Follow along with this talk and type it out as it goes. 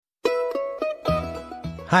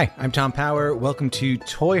Hi, I'm Tom Power. Welcome to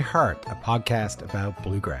Toy Heart, a podcast about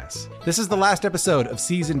bluegrass. This is the last episode of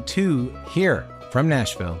Season 2. Here from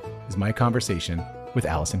Nashville is my conversation with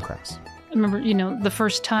Alison Krauss. I remember, the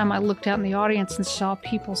first time I looked out in the audience and saw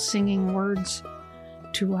people singing words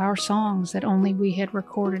to our songs that only we had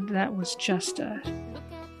recorded. That was just a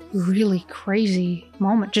really crazy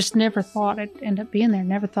moment. Just never thought it'd end up being there.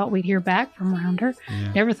 Never thought we'd hear back from Rounder.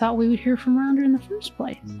 Yeah. Never thought we would hear from Rounder in the first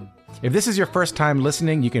place. If this is your first time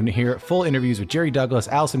listening, you can hear full interviews with Jerry Douglas,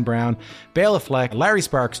 Alison Brown, Bela Fleck, Larry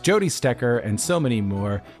Sparks, Jody Stecker, and so many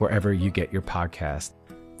more wherever you get your podcast.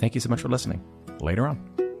 Thank you so much for listening. Later on.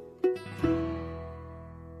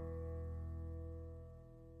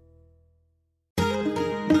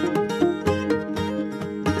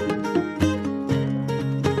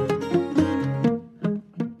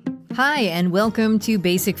 Hi, and welcome to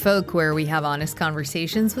Basic Folk, where we have honest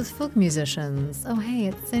conversations with folk musicians. Oh, hey,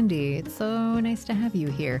 it's Cindy. It's so nice to have you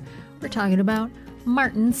here. We're talking about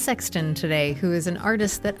Martin Sexton today, who is an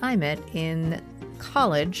artist that I met in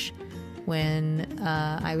college when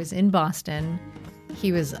I was in Boston.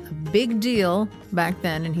 He was a big deal back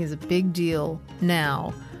then, and he's a big deal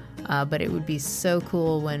now. But it would be so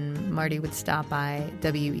cool when Marty would stop by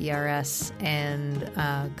WERS and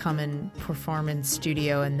come and perform in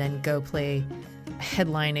studio and then go play a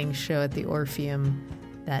headlining show at the Orpheum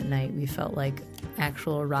that night. We felt like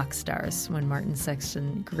actual rock stars when Martin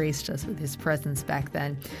Sexton graced us with his presence back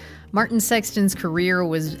then. Martin Sexton's career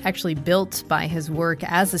was actually built by his work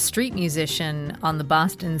as a street musician on the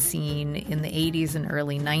Boston scene in the 80s and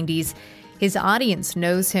early 90s. His audience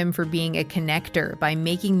knows him for being a connector by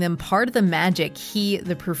making them part of the magic he,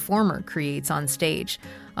 the performer, creates on stage.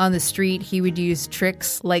 On the street, he would use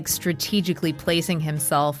tricks like strategically placing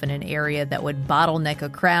himself in an area that would bottleneck a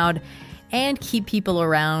crowd and keep people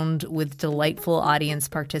around with delightful audience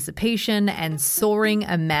participation and soaring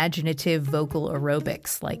imaginative vocal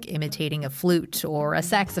aerobics, like imitating a flute or a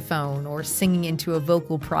saxophone or singing into a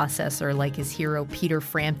vocal processor like his hero Peter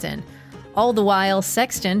Frampton. All the while,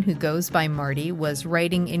 Sexton, who goes by Marty, was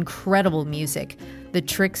writing incredible music. The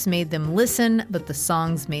tricks made them listen, but the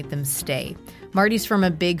songs made them stay. Marty's from a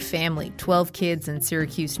big family, 12 kids in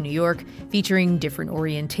Syracuse, New York, featuring different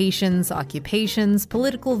orientations, occupations,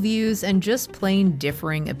 political views, and just plain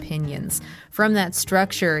differing opinions. From that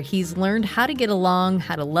structure, he's learned how to get along,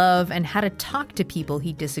 how to love, and how to talk to people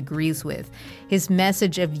he disagrees with. His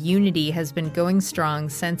message of unity has been going strong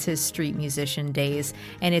since his street musician days,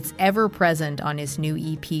 and it's ever present on his new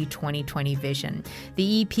EP, 2020 Vision.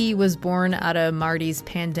 The EP was born out of Marty's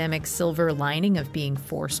pandemic silver lining of being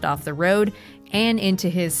forced off the road and into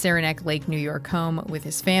his Saranac Lake, New York home with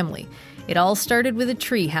his family. It all started with a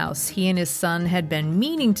tree house he and his son had been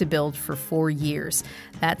meaning to build for 4 years.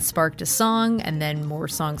 That sparked a song, and then more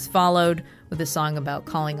songs followed, with a song about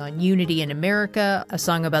calling on unity in America, a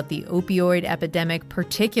song about the opioid epidemic,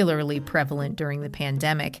 particularly prevalent during the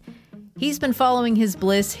pandemic. He's been following his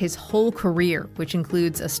bliss his whole career, which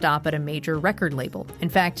includes a stop at a major record label. In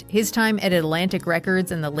fact, his time at Atlantic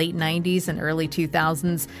Records in the late 90s and early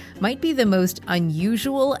 2000s might be the most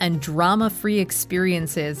unusual and drama-free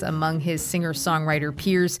experiences among his singer-songwriter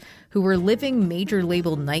peers who were living major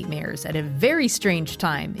label nightmares at a very strange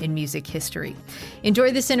time in music history.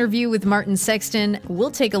 Enjoy this interview with Martin Sexton. We'll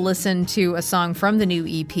take a listen to a song from the new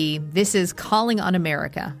EP. This is Calling on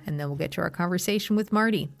America, and then we'll get to our conversation with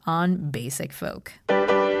Marty on Basic Folk.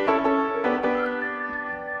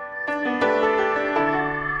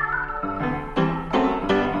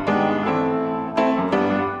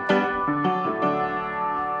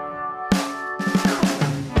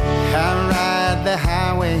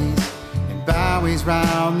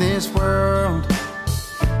 Round this world,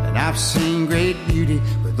 and I've seen great beauty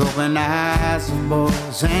with open eyes of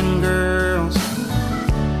boys and girls.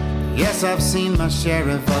 Yes, I've seen my share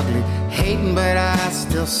of ugly hating, but I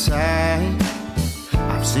still sigh.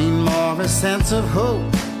 I've seen more of a sense of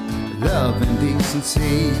hope, love and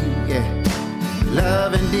decency, yeah,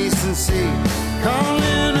 love and decency.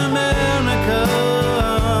 Calling America,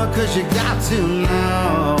 'cause you got to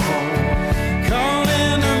know.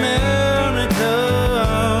 Calling America,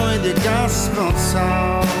 the gospel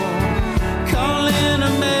song. Calling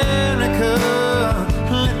America,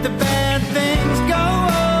 let the bad things go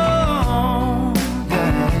on.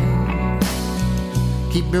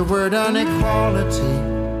 Keep your word on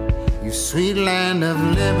equality, you sweet land of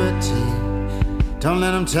liberty. Don't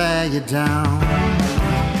let them tear you down.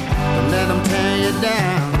 Don't let them tear you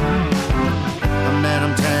down. Don't let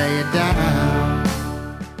them tear you down.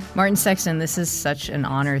 Martin Sexton, this is such an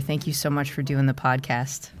honor. Thank you so much for doing the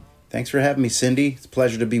podcast. Thanks for having me, Cindy. It's a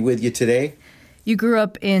pleasure to be with you today. You grew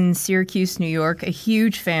up in Syracuse, New York, a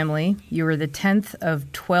huge family. You were the 10th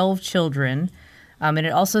of 12 children. And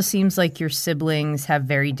it also seems like your siblings have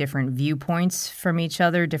very different viewpoints from each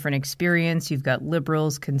other, different experience. You've got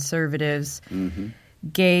liberals, conservatives,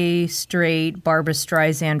 gay, straight, Barbra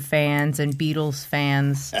Streisand fans, and Beatles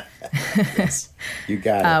fans. Yes, you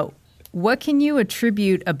got it. What can you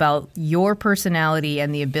attribute about your personality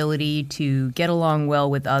and the ability to get along well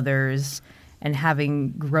with others and having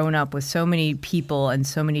grown up with so many people and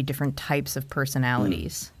so many different types of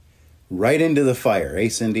personalities? Right into the fire, eh,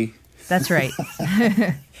 Cindy? That's right.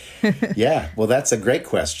 Yeah, well, that's a great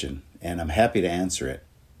question, and I'm happy to answer it.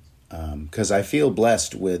 Because I feel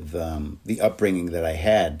blessed with the upbringing that I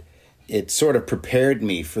had. It sort of prepared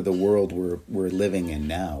me for the world we're living in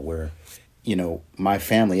now, where, you know, my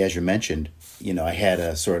family, as you mentioned, you know, I had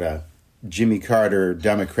a sort of Jimmy Carter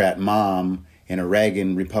Democrat mom and a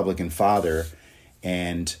Reagan Republican father,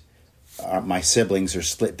 and my siblings are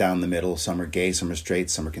split down the middle. Some are gay, some are straight,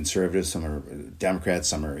 some are conservative, some are Democrats,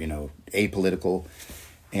 some are, you know, apolitical,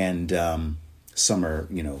 and some are,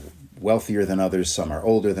 you know, wealthier than others, some are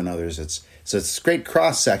older than others. It's this great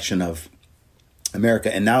cross section of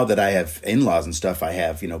America. And now that I have in-laws and stuff, I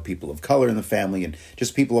have, you know, people of color in the family and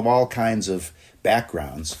just people of all kinds of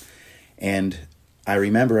backgrounds. And I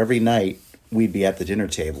remember every night we'd be at the dinner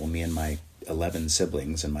table, me and my 11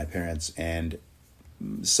 siblings and my parents, and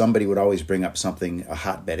somebody would always bring up something, a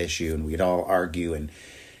hotbed issue, and we'd all argue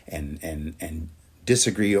and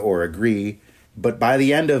disagree or agree. But by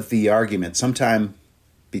the end of the argument, sometime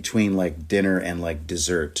between like dinner and like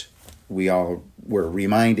dessert, we all were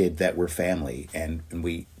reminded that we're family, and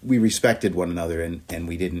we respected one another, and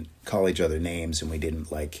we didn't call each other names, and we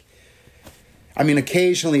didn't like, I mean,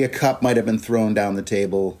 occasionally a cup might have been thrown down the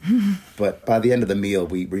table, but by the end of the meal,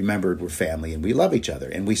 we remembered we're family and we love each other,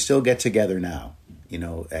 and we still get together now, you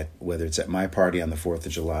know, at whether it's at my party on the 4th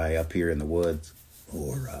of July up here in the woods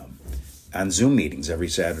or on Zoom meetings every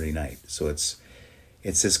Saturday night. So it's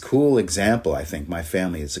this cool example, I think. My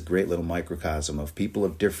family is a great little microcosm of people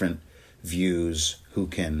of different views who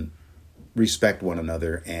can respect one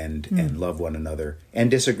another and love one another and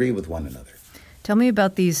disagree with one another. Tell me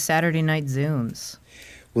about these Saturday night Zooms.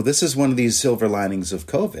 Well, this is one of these silver linings of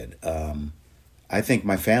COVID. I think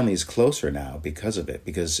my family is closer now because of it,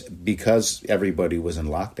 because everybody was in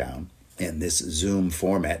lockdown and this Zoom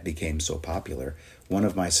format became so popular. One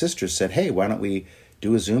of my sisters said, hey, why don't we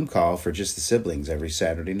do a Zoom call for just the siblings every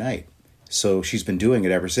Saturday night? So she's been doing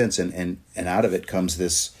it ever since, and out of it comes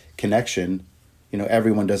this connection. You know,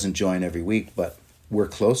 everyone doesn't join every week, but we're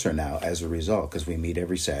closer now as a result because we meet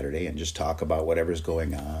every Saturday and just talk about whatever's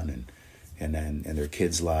going on and their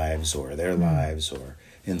kids' lives or their lives or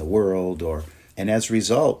in the world, and as a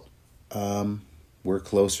result, we're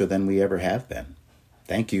closer than we ever have been.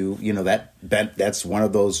 Thank you. You know, that's one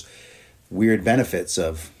of those weird benefits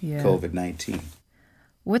of COVID-19.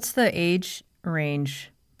 What's the age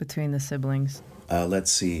range between the siblings?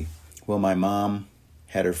 Let's see. Well, my mom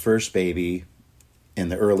had her first baby in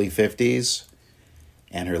the early 50s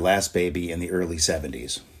and her last baby in the early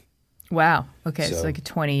 70s. Wow. Okay, so it's like a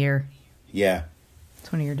 20-year. Yeah.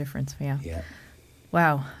 20-year difference, yeah. Yeah.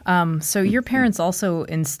 Wow. So your parents also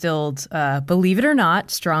instilled, believe it or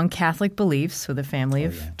not, strong Catholic beliefs with a family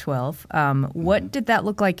of 12. What did that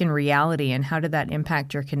look like in reality, and how did that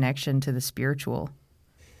impact your connection to the spiritual?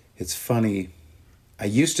 It's funny. I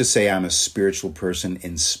used to say I'm a spiritual person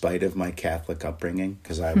in spite of my Catholic upbringing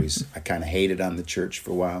because I kind of hated on the church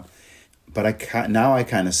for a while. But now I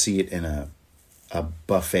kind of see it in a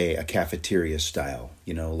buffet, a cafeteria style,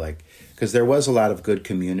 you know, like, because there was a lot of good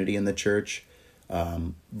community in the church.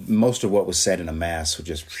 Most of what was said in a mass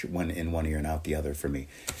just went in one ear and out the other for me.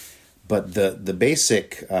 But the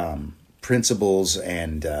basic principles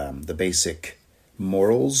and the basic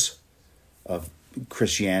morals of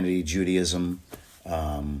Christianity, Judaism,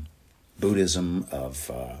 Buddhism,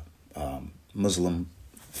 of Muslim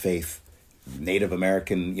faith, Native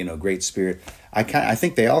American, you know, Great Spirit. I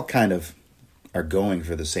think they all kind of are going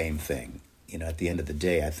for the same thing, you know, at the end of the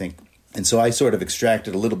day, I think. And so I sort of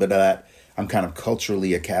extracted a little bit of that. I'm kind of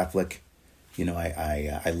culturally a Catholic. You know,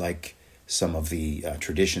 I like some of the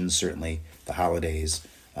traditions, certainly the holidays,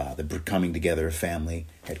 the coming together of family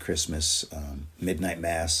at Christmas, midnight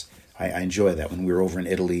mass. I enjoy that. When we were over in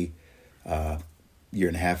Italy a year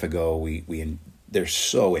and a half ago, they're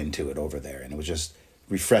so into it over there, and it was just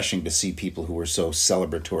refreshing to see people who were so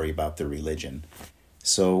celebratory about their religion.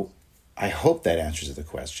 So I hope that answers the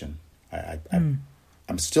question.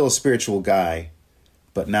 I'm still a spiritual guy,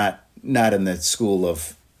 but not in the school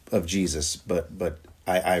of Jesus. But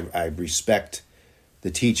I respect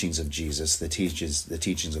the teachings of Jesus, the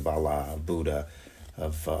teachings of Allah, of Buddha,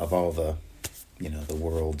 of all the, the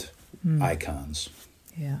world icons.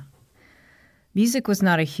 Yeah. Music was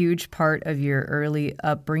not a huge part of your early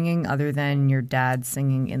upbringing other than your dad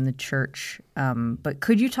singing in the church. But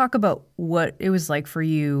could you talk about what it was like for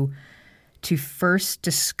you to first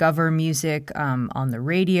discover music on the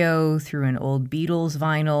radio, through an old Beatles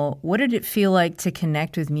vinyl? What did it feel like to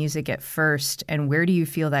connect with music at first, and where do you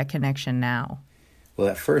feel that connection now? Well,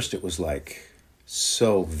 at first it was like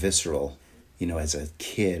so visceral. As a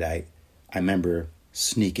kid, I remember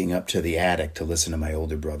sneaking up to the attic to listen to my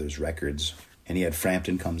older brother's records. And he had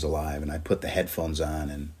Frampton Comes Alive, and I put the headphones on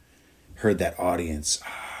and heard that audience.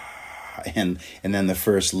 And then the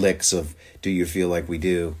first licks of Do You Feel Like We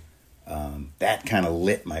Do, that kind of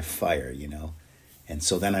lit my fire, And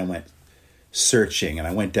so then I went searching, and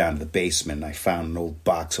I went down to the basement, and I found an old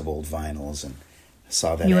box of old vinyls, and I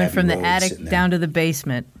saw that. You went Abbey from the Road attic down to the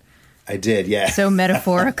basement. I did, yeah. So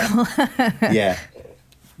metaphorical. Yeah,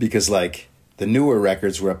 because the newer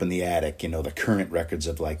records were up in the attic, the current records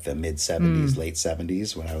of the mid-'70s, late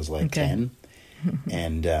 70s, when I was 10.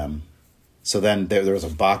 And so then there was a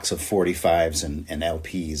box of 45s and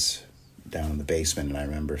LPs down in the basement, and I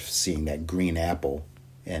remember seeing that Green Apple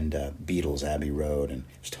and Beatles, Abbey Road, and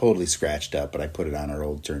it was totally scratched up, but I put it on our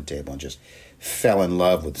old turntable and just fell in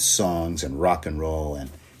love with songs and rock and roll,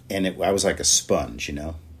 and I was like a sponge,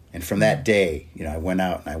 And from that day, I went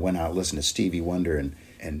out listened to Stevie Wonder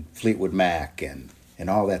and Fleetwood Mac and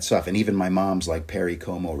all that stuff. And even my mom's Perry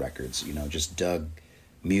Como records, just dug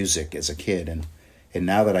music as a kid. And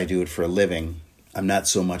now that I do it for a living, I'm not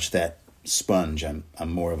so much that sponge. I'm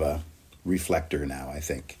more of a reflector now, I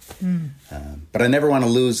think. But I never want to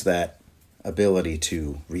lose that ability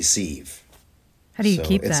to receive. How do you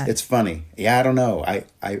keep that? It's funny. Yeah, I don't know.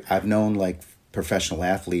 I've known professional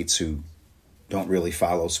athletes who don't really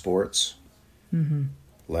follow sports.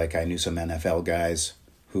 Mm-hmm. I knew some NFL guys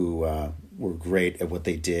who were great at what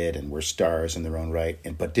they did and were stars in their own right,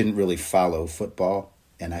 but didn't really follow football.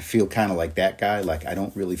 And I feel kind of like that guy. I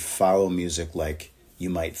don't really follow music like you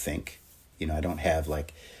might think. I don't have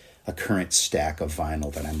a current stack of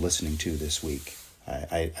vinyl that I'm listening to this week.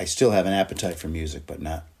 I still have an appetite for music, but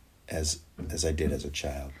not as I did as a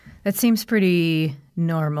child. That seems pretty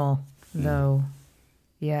normal, though.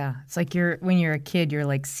 Yeah, it's when you're a kid,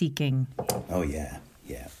 you're seeking. Oh, yeah.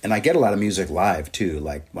 Yeah, and I get a lot of music live, too.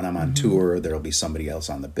 When I'm on tour, there'll be somebody else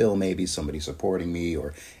on the bill, maybe somebody supporting me.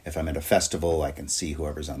 Or if I'm at a festival, I can see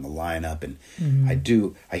whoever's on the lineup. And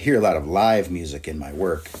I hear a lot of live music in my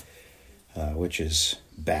work, which is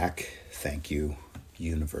back. Thank you,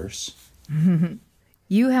 universe.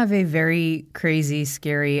 You have a very crazy,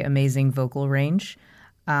 scary, amazing vocal range.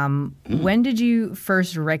 When did you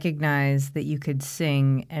first recognize that you could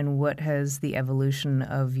sing, and what has the evolution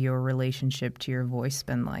of your relationship to your voice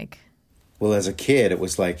been like? Well, as a kid, it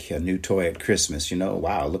was like a new toy at Christmas.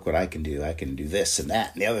 Wow, look what I can do. I can do this and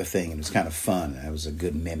that and the other thing. And it was kind of fun. I was a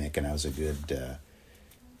good mimic, and I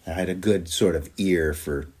had a good sort of ear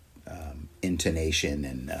for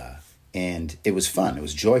intonation, and it was fun. It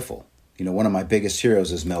was joyful. One of my biggest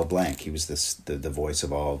heroes is Mel Blanc. He was the voice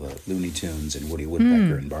of all the Looney Tunes and Woody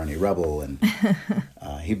Woodpecker and Barney Rubble, and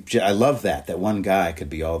I love that one guy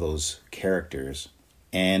could be all those characters.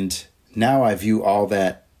 And now I view all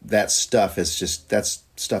that stuff as that's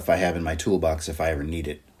stuff I have in my toolbox if I ever need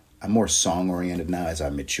it. I'm more song oriented now as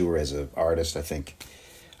I mature as an artist. I think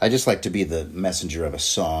I just like to be the messenger of a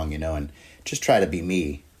song, and just try to be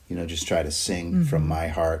me. Just try to sing from my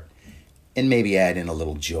heart. And maybe add in a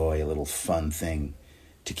little joy, a little fun thing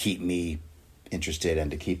to keep me interested and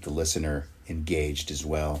to keep the listener engaged as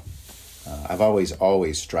well. I've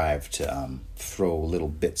always strived to throw little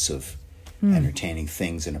bits of entertaining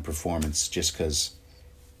things in a performance, just because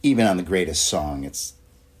even on the greatest song, it's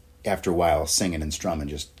after a while singing and strumming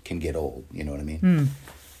just can get old. You know what I mean?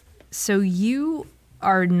 So you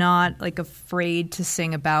are not afraid to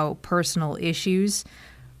sing about personal issues,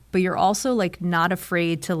 but you're also not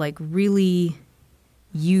afraid to really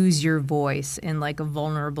use your voice in a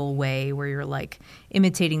vulnerable way, where you're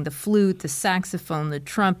imitating the flute, the saxophone, the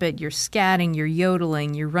trumpet, you're scatting, you're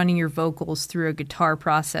yodeling, you're running your vocals through a guitar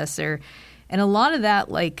processor. And a lot of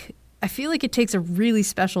that, I feel like it takes a really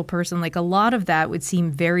special person. A lot of that would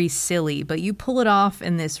seem very silly, but you pull it off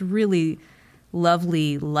in this really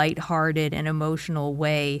lovely, lighthearted, and emotional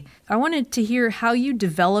way. I wanted to hear how you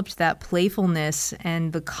developed that playfulness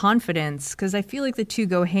and the confidence, because I feel like the two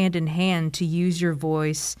go hand in hand, to use your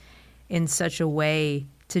voice in such a way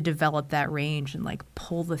to develop that range and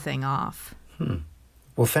pull the thing off.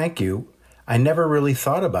 Well, thank you. I never really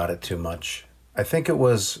thought about it too much. I think it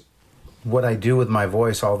was what I do with my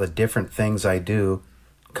voice, all the different things I do,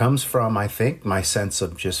 comes from, I think, my sense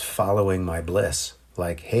of just following my bliss.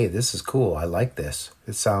 Like, hey, this is cool. I like this.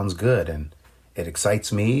 It sounds good, and it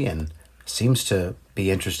excites me and seems to be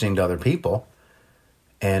interesting to other people.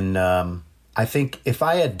 And I think if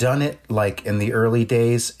I had done it like in the early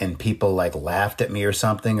days and people like laughed at me or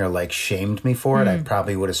something or like shamed me for it, I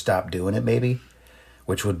probably would have stopped doing it maybe,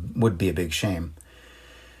 which would be a big shame.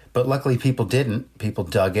 But luckily people didn't. People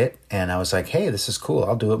dug it, and I was like, hey, this is cool.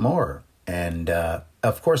 I'll do it more. And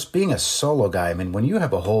of course, being a solo guy, I mean, when you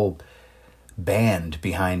have a whole band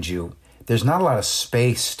behind you, there's not a lot of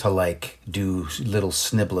space to like do little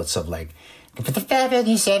sniblets of like,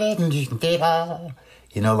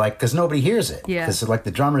 you know, like, because nobody hears it. Yeah. Because like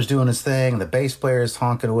the drummer's doing his thing and the bass player's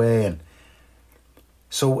honking away. And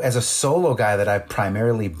so as a solo guy that I've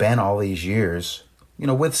primarily been all these years, you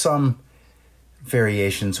know, with some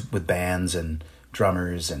variations with bands and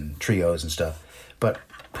drummers and trios and stuff, but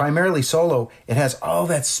primarily solo, it has all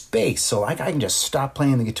that space. So like I can just stop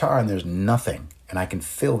playing the guitar and there's nothing. And I can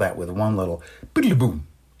fill that with one little boom.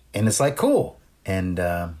 And it's like cool. And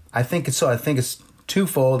I think it's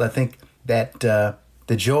twofold. I think that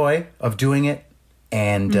the joy of doing it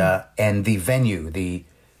and the venue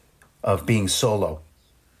of being solo,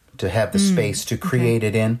 to have the space to create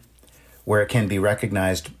it in, where it can be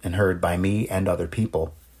recognized and heard by me and other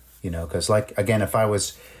people, you know, because like, again, if I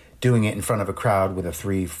was doing it in front of a crowd with a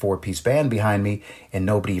 3-4 piece band behind me and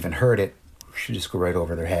nobody even heard it, should just go right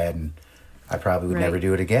over their head, and I probably would never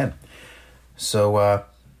do it again. So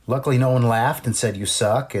luckily no one laughed and said you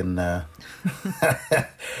suck, and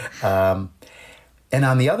and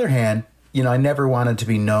on the other hand, you know, I never wanted to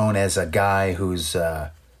be known as a guy who's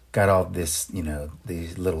got all this, you know,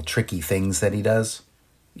 these little tricky things that he does.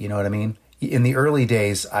 You know what I mean? In the early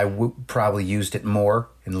days, I probably used it more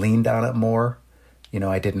and leaned on it more. You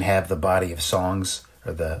know, I didn't have the body of songs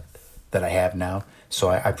or that I have now. So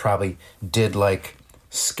I probably did like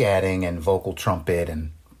scatting and vocal trumpet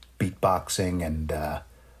and beatboxing and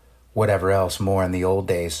whatever else more in the old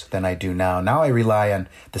days than I do now. Now I rely on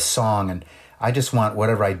the song, and I just want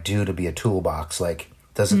whatever I do to be a toolbox. Like,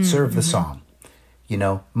 does it serve the song? You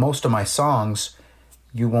know, most of my songs,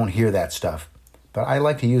 you won't hear that stuff. But I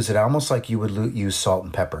like to use it almost like you would use salt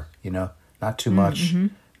and pepper, you know? Not too much,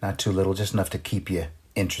 not too little, just enough to keep you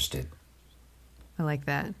interested. I like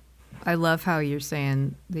that. I love how you're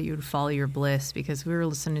saying that you would follow your bliss, because we were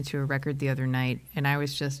listening to a record the other night and I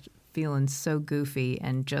was just feeling so goofy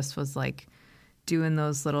and just was like doing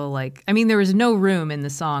those little like, I mean, there was no room in the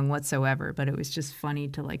song whatsoever, but it was just funny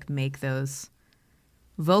to like make those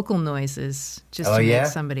vocal noises just to make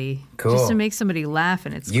somebody just to make somebody laugh.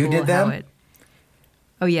 And it's you cool did them? how it.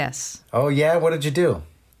 Oh yes. Oh yeah, what did you do?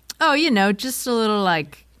 Oh, you know, just a little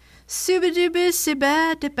like you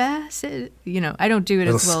know, I don't do it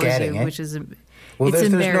as well scatting, as you, which is well, it's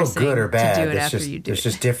there's embarrassing no good or bad. to do it it's after just, you do it's it.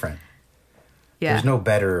 just different. Yeah. There's no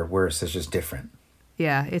better or worse. It's just different.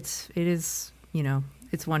 Yeah, it is, you know,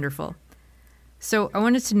 it's wonderful. So I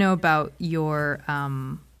wanted to know about your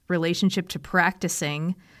relationship to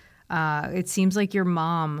practicing. It seems like your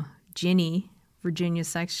mom, Ginny, Virginia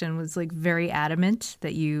Sexton, was like very adamant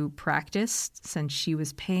that you practiced since she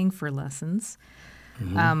was paying for lessons.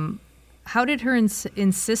 How did her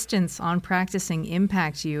insistence on practicing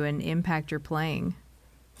impact you and impact your playing?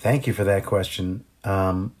 Thank you for that question.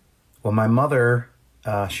 Well, my mother,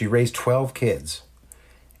 she raised 12 kids,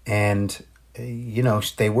 and, you know,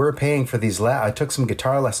 they were paying for these. I took some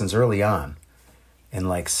guitar lessons early on in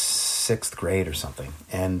like 6th grade or something.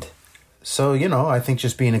 And so, you know, I think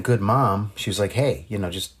just being a good mom, she was like, hey, you know,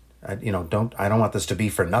 just, you know, I don't want this to be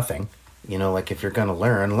for nothing. You know, like if you're going to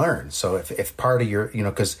learn. So if part of your, you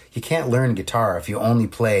know, because you can't learn guitar if you only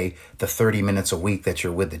play the 30 minutes a week that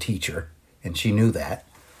you're with the teacher. And she knew that.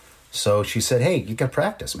 So she said, hey, you got to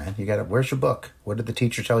practice, man. Where's your book? What did the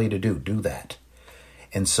teacher tell you to do? Do that.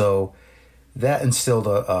 And so that instilled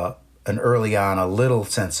an early on a little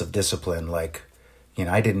sense of discipline. Like, you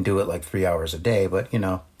know, I didn't do it like 3 hours a day, but, you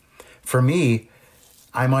know, for me,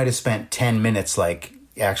 I might have spent 10 minutes like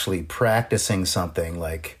actually practicing something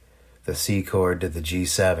like the C chord to the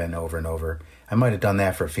G7 over and over. I might have done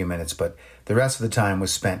that for a few minutes, but the rest of the time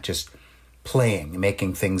was spent just playing,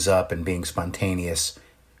 making things up and being spontaneous.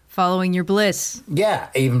 Following your bliss. Yeah,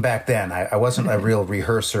 even back then. I wasn't a real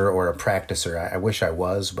rehearser or a practicer. I wish I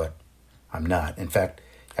was, but I'm not. In fact,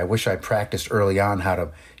 I wish I practiced early on how to,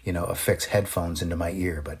 you know, affix headphones into my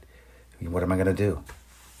ear, but what am I going to do?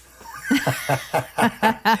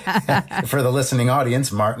 For the listening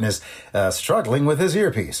audience, Martin is struggling with his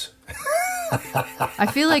earpiece. I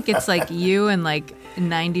feel like it's like you and like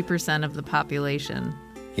 90% of the population.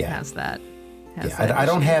 has that. I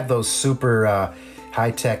don't have those super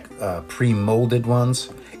high-tech pre-molded ones.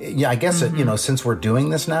 Yeah, I guess, since we're doing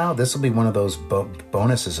this now, this will be one of those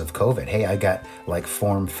bonuses of COVID. Hey, I got like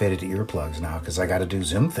form-fitted earplugs now because I got to do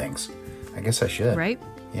Zoom things. I guess I should. Right?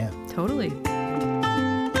 Yeah. Totally.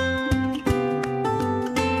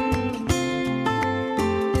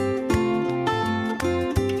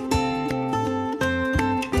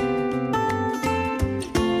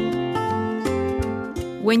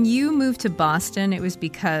 When you moved to Boston, it was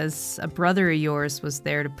because a brother of yours was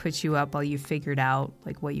there to put you up while you figured out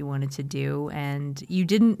like what you wanted to do. And you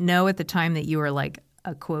didn't know at the time that you were like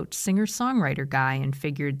a, quote, singer-songwriter guy and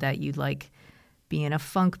figured that you'd like be in a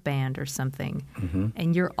funk band or something. Mm-hmm.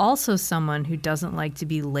 And you're also someone who doesn't like to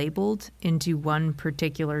be labeled into one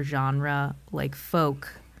particular genre like folk.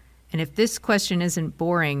 And if this question isn't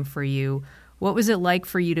boring for you, what was it like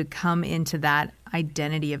for you to come into that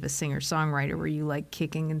identity of a singer-songwriter? Were you like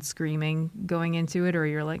kicking and screaming going into it, or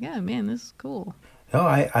you're like, oh man, this is cool? No,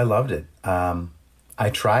 I loved it. I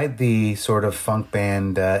tried the sort of funk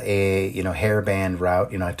band, hair band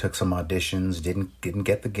route. I took some auditions, didn't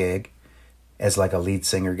get the gig as like a lead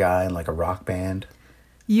singer guy in like a rock band.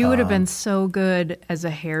 You would have been so good as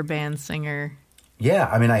a hair band singer. Yeah,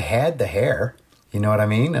 I mean, I had the hair, you know what I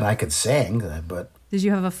mean? And I could sing, but... Did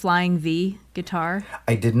you have a flying V guitar?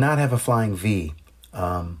 I did not have a flying V,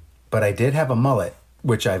 but I did have a mullet,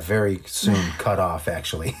 which I very soon cut off,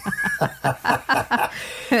 actually.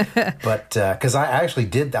 But because I actually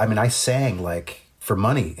did, I sang like for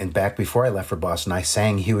money. And back before I left for Boston, I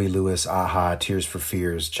sang Huey Lewis, Aha, Tears for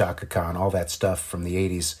Fears, Chaka Khan, all that stuff from the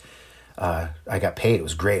 80s. I got paid. It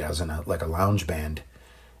was great. I was in a lounge band,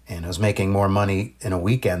 and I was making more money in a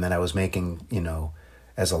weekend than I was making,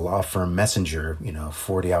 as a law firm messenger,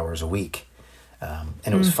 40 hours a week. And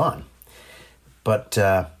it was fun. But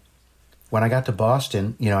when I got to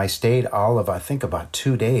Boston, I stayed I think about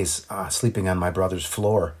 2 days sleeping on my brother's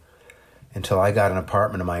floor until I got an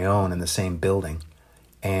apartment of my own in the same building.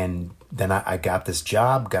 And then I got this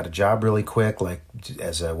job, got a job really quick, like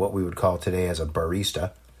as what we would call today as a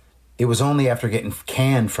barista. It was only after getting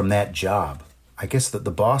canned from that job. I guess that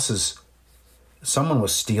the bosses, someone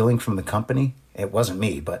was stealing from the company. It wasn't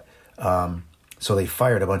me, but so they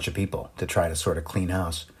fired a bunch of people to try to sort of clean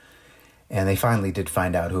house. And they finally did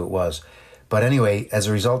find out who it was. But anyway, as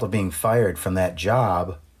a result of being fired from that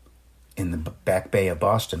job in the Back Bay of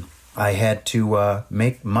Boston, I had to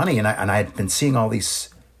make money. And I had been seeing all these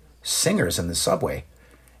singers in the subway.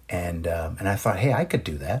 And I thought, hey, I could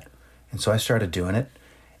do that. And so I started doing it.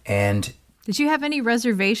 And did you have any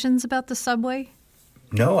reservations about the subway?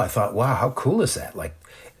 No, I thought, wow, how cool is that? Like,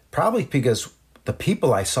 probably because the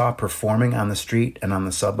people I saw performing on the street and on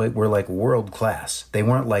the subway were like world class. They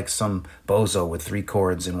weren't like some bozo with 3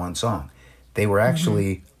 chords in one song. They were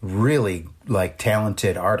actually really like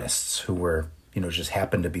talented artists who were, just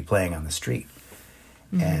happened to be playing on the street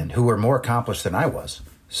and who were more accomplished than I was.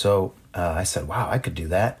 So I said, wow, I could do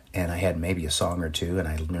that. And I had maybe a song or two, and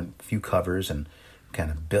I learned a few covers and kind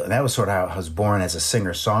of built. And that was sort of how I was born as a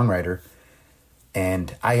singer-songwriter.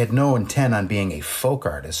 And I had no intent on being a folk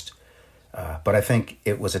artist, but I think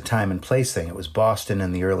it was a time and place thing. It was Boston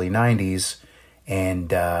in the early 90s,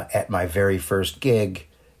 and at my very first gig,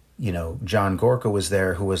 John Gorka was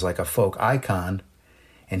there, who was like a folk icon,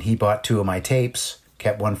 and he bought 2 of my tapes,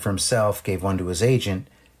 kept one for himself, gave one to his agent.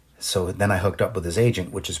 So then I hooked up with his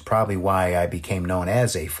agent, which is probably why I became known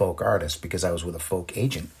as a folk artist, because I was with a folk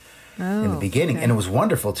agent in the beginning. Okay. And it was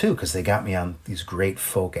wonderful, too, because they got me on these great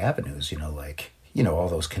folk avenues, all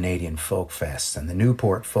those Canadian folk fests and the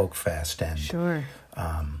Newport Folk Fest and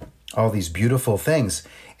all these beautiful things,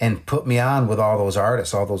 and put me on with all those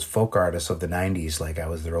artists, all those folk artists of the 90s, like I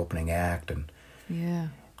was their opening act. And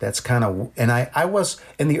that's kind of, and I was,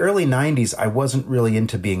 in the early 90s, I wasn't really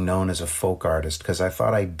into being known as a folk artist because I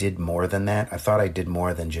thought I did more than that. I thought I did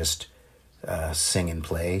more than just sing and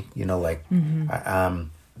play,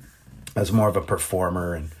 I was more of a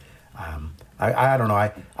performer, and I don't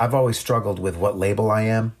know. I've always struggled with what label I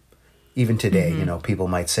am. Even today, people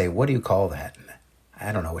might say, what do you call that?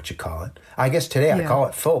 I don't know what you call it. I guess today I call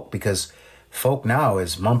it folk, because folk now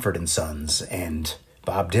is Mumford & Sons and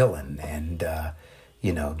Bob Dylan and,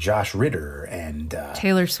 Josh Ritter and...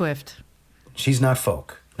 Taylor Swift. She's not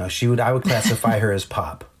folk. No, I would classify her as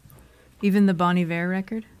pop. Even the Bon Iver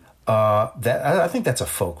record? I think that's a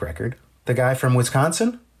folk record. The guy from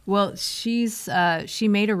Wisconsin? Well, she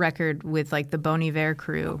made a record with like the Bon Iver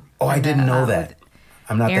crew. Oh, I didn't know that.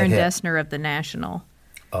 I'm not Aaron that hip. Dessner of the National.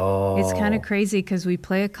 Oh, it's kind of crazy because we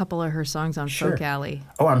play a couple of her songs on Folk Alley.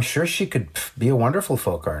 Oh, I'm sure she could be a wonderful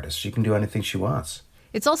folk artist. She can do anything she wants.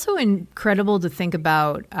 It's also incredible to think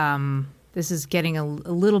about. This is getting a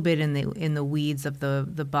little bit in the weeds of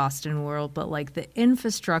the Boston world, but like the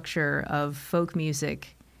infrastructure of folk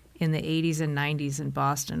music in the 80s and 90s in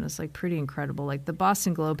Boston is like pretty incredible. Like the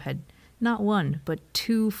Boston Globe had not one, but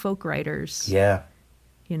 2 folk writers. Yeah.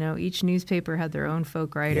 You know, each newspaper had their own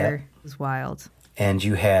folk writer. Yeah. It was wild. And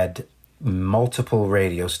you had multiple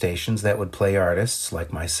radio stations that would play artists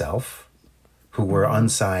like myself who were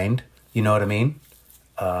unsigned. You know what I mean?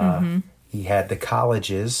 You had the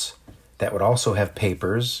colleges that would also have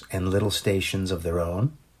papers and little stations of their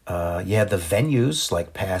own. You had the venues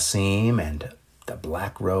like Passim and the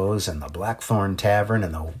Black Rose and the Blackthorn Tavern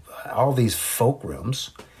and all these folk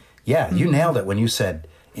rooms. Yeah, you nailed it when you said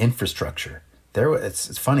infrastructure.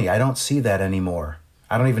 It's funny, I don't see that anymore.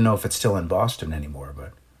 I don't even know if it's still in Boston anymore,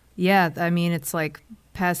 but... Yeah, I mean, it's like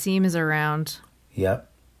Passim is around. Yep.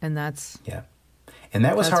 And that's... Yeah. And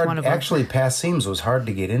that was That's hard. one of them. Actually, Passim's was hard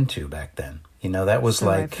to get into back then. You know, that was So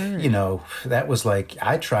like, I've heard. you know, that was like,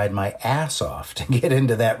 I tried my ass off to get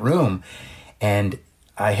into that room. And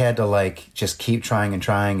I had to like just keep trying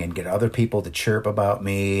and get other people to chirp about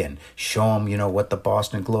me and show them, you know, what the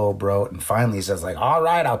Boston Globe wrote. And finally he says like, all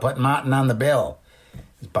right, I'll put Martin on the bill.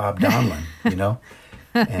 It's Bob Donlin, you know?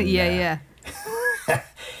 And, yeah.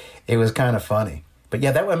 it was kind of funny. But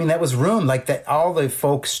yeah, that was room. Like that, all the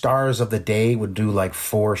folk stars of the day would do like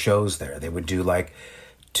 4 shows there. They would do like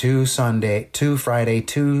 2 Sunday, 2 Friday,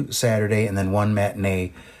 2 Saturday, and then 1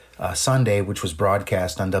 matinee Sunday, which was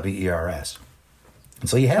broadcast on WERS. And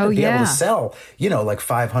so you had to be able to sell, you know, like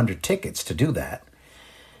 500 tickets to do that.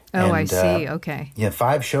 Oh, And, I see. Okay. Yeah,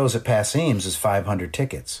 5 shows at Passim's is 500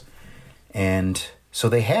 tickets. And so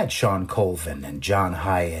they had Sean Colvin and John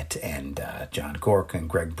Hyatt and John Gorka and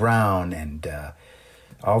Greg Brown and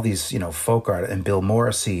all these, you know, folk art, and Bill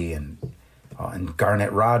Morrissey and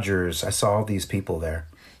Garnett Rogers. I saw all these people there.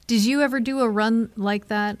 Did you ever do a run like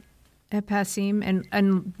that at Passim?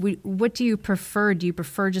 And what do you prefer? Do you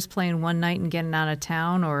prefer just playing one night and getting out of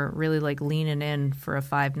town, or really like leaning in for a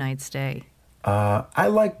 5-night stay? I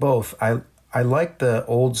like both. I like the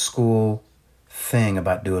old school thing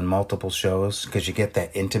about doing multiple shows because you get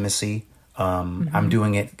that intimacy. I'm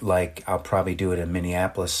doing it like I'll probably do it in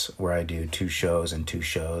Minneapolis where I do 2 shows and 2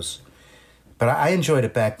 shows. But I enjoyed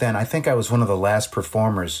it back then. I think I was one of the last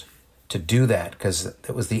performers to do that because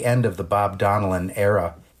it was the end of the Bob Donlin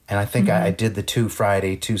era. And I think I did the 2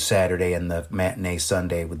 Friday, 2 Saturday, and the matinee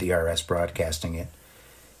Sunday with the RS broadcasting it.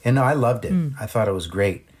 And I loved it. I thought it was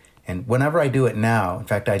great. And whenever I do it now, in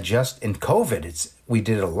fact, in COVID, we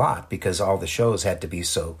did it a lot because all the shows had to be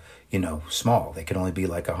so, you know, small. They could only be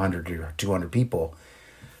like 100 or 200 people.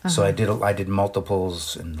 So I did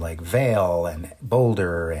multiples in like Vail and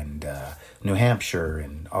Boulder and New Hampshire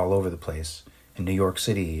and all over the place, in New York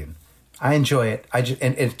City. And I enjoy it.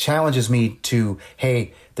 And it challenges me to,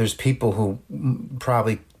 hey, there's people who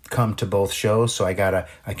probably come to both shows, so I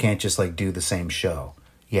can't just like do the same show.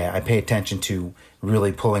 Yeah, I pay attention to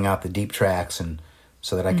really pulling out the deep tracks and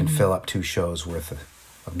so that I can fill up 2 shows worth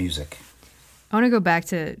of music. I want to go back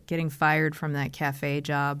to getting fired from that cafe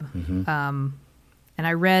job. And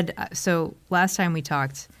I read, so last time we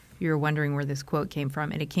talked, you were wondering where this quote came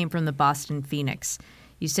from, and it came from the Boston Phoenix.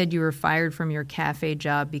 You said you were fired from your cafe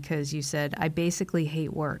job because you said, I basically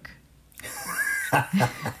hate work.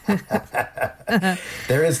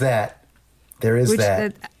 There is that. There is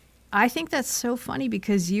that. I think that's so funny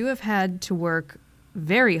because you have had to work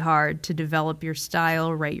very hard to develop your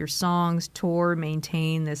style, write your songs, tour,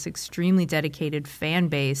 maintain this extremely dedicated fan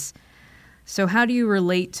base. So how do you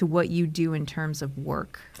relate to what you do in terms of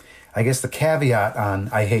work? I guess the caveat on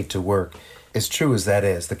I hate to work, as true as that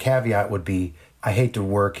is, the caveat would be I hate to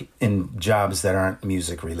work in jobs that aren't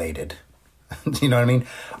music related. You know what I mean?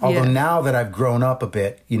 Although now that I've grown up a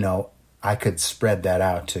bit, you know, I could spread that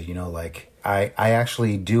out to, you know, like I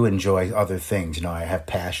actually do enjoy other things. You know, I have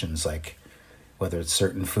passions like whether it's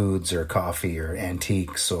certain foods or coffee or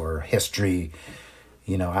antiques or history.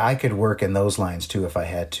 You know, I could work in those lines too if I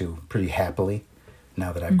had to, pretty happily.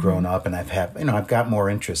 Now that I've grown up and I've got more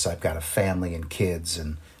interests. I've got a family and kids,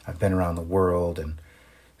 and I've been around the world, and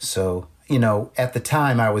so, you know, at the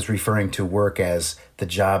time I was referring to work as the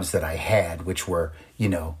jobs that I had, which were, you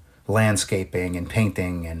know, landscaping and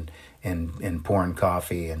painting and pouring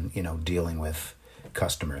coffee and, you know, dealing with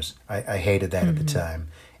customers. I hated that at the time.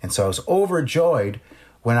 And so I was overjoyed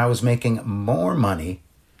when I was making more money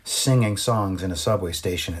singing songs in a subway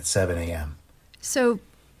station at 7 a.m. So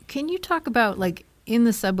can you talk about, like, in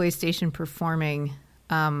the subway station performing,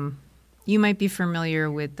 you might be familiar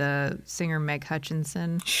with the singer Meg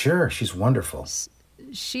Hutchinson. Sure, she's wonderful.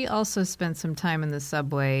 she also spent some time in the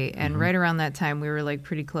subway, and right around that time we were like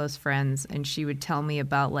pretty close friends, and she would tell me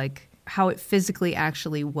about like how it physically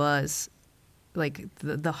actually was, like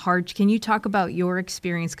the hard. Can you talk about your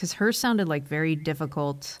experience? Because hers sounded like very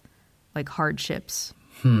difficult, like hardships.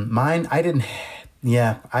 Mine, I didn't.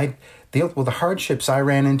 Yeah, the hardships I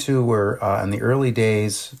ran into were in the early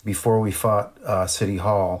days before we fought City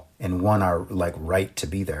Hall and won our like right to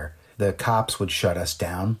be there. The cops would shut us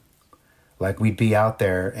down. Like we'd be out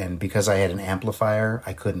there, and because I had an amplifier,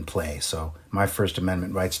 I couldn't play. So my First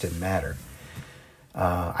Amendment rights didn't matter.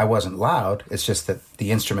 I wasn't loud. It's just that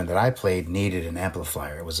the instrument that I played needed an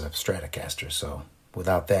amplifier. It was a Stratocaster. So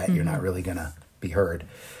without that, you're not really gonna be heard.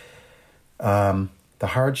 The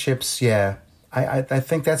hardships, yeah. I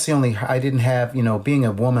think that's the only, I didn't have, being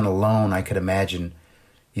a woman alone, I could imagine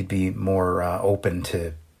you'd be more open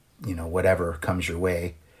to, whatever comes your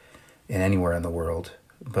way in anywhere in the world.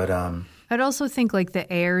 But I'd also think like the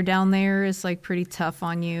air down there is like pretty tough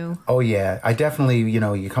on you. Oh yeah, I definitely,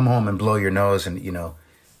 you come home and blow your nose and,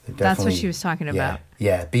 That's what she was talking about.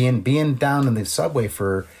 Yeah, being down in the subway it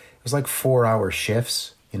was like 4-hour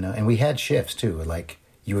shifts, and we had shifts too. Like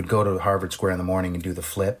you would go to Harvard Square in the morning and do the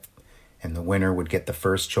flip. And the winner would get the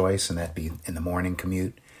first choice, and that'd be in the morning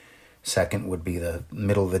commute. Second would be the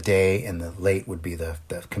middle of the day, and the late would be the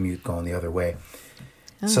commute going the other way.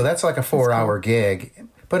 Oh, so that's like a 4-hour gig.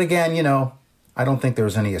 But again, I don't think there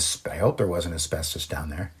was any, I hope there wasn't asbestos down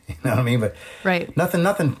there. You know what I mean? But right.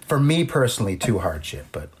 Nothing for me personally too hardship.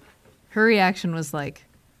 But her reaction was like,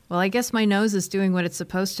 well, I guess my nose is doing what it's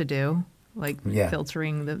supposed to do. Like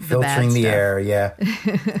filtering the bad stuff. Air, yeah,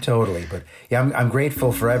 totally. But yeah, I'm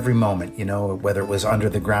grateful for every moment, whether it was under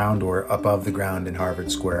the ground or above the ground in Harvard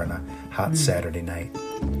Square on a hot Saturday night.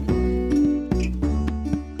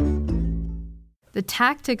 The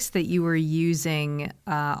tactics that you were using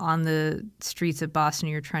on the streets of Boston,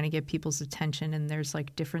 you're trying to get people's attention, and there's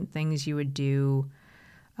like different things you would do,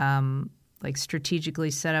 like strategically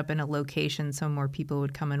set up in a location so more people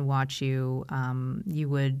would come and watch you. You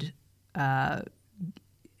would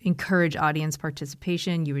encourage audience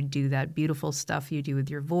participation. You would do that beautiful stuff you do with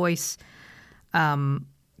your voice.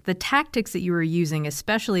 The tactics that you were using,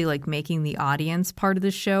 especially like making the audience part of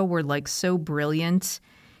the show, were like so brilliant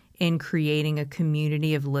in creating a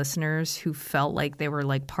community of listeners who felt like they were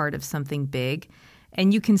like part of something big.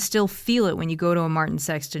 And you can still feel it when you go to a Martin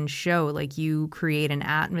Sexton show. Like you create an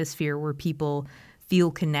atmosphere where people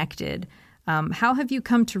feel connected. How have you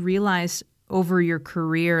come to realize over your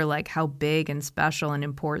career, like how big and special and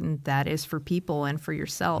important that is for people and for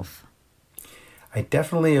yourself? I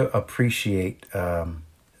definitely appreciate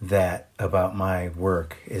that about my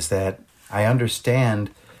work, is that I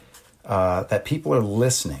understand that people are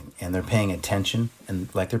listening and they're paying attention,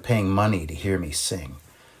 and like they're paying money to hear me sing.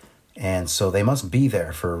 And so they must be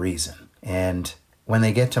there for a reason. And when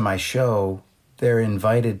they get to my show, they're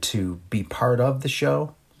invited to be part of the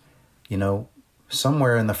show,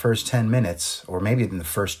 somewhere in the first 10 minutes, or maybe in the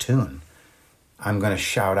first tune, I'm going to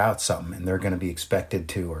shout out something, and they're going to be expected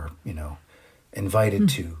to, or, invited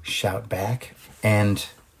to shout back. And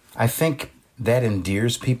I think that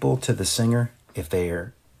endears people to the singer if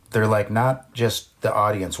they're like not just the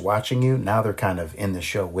audience watching you. Now they're kind of in the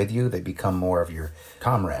show with you. They become more of your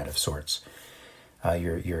comrade of sorts,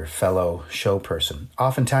 your fellow show person.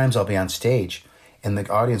 Oftentimes I'll be on stage, and the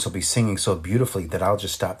audience will be singing so beautifully that I'll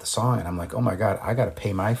just stop the song, and I'm like, oh my God, I got to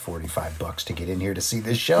pay my $45 to get in here to see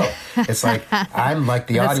this show. It's like I'm like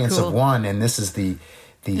the audience of one, and this is the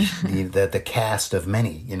cast of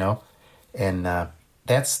many, And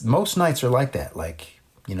that's, most nights are like that. Like,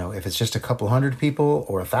 if it's just a couple hundred people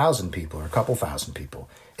or 1,000 people or a couple thousand people,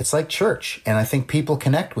 it's like church. And I think people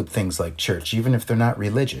connect with things like church, even if they're not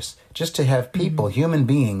religious. Just to have people, human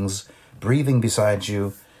beings, breathing beside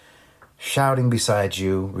you, shouting beside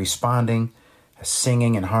you, responding,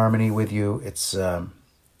 singing in harmony with you. It's, I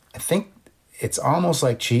think it's almost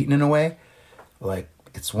like cheating in a way. Like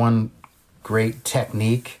it's one great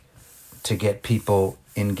technique to get people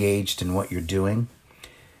engaged in what you're doing.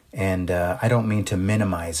 And I don't mean to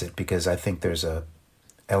minimize it, because I think there's a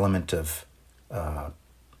element of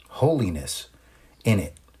holiness in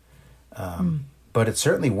it. But it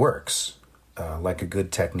certainly works like a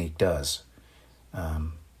good technique does.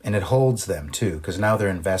 And it holds them, too, because now they're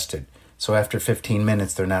invested. So after 15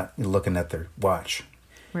 minutes, they're not looking at their watch.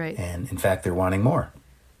 Right. And, in fact, they're wanting more.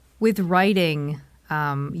 With writing,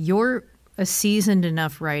 you're a seasoned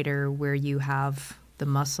enough writer where you have the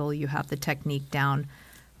muscle, you have the technique down.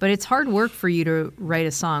 But it's hard work for you to write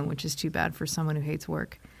a song, which is too bad for someone who hates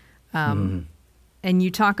work. And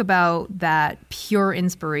you talk about that pure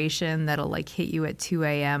inspiration that'll like hit you at 2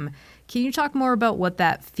 a.m. Can you talk more about what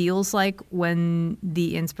that feels like when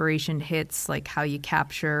the inspiration hits, like how you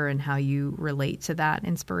capture and how you relate to that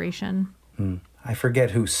inspiration? I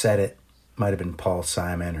forget who said it. Might have been Paul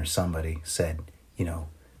Simon or somebody said,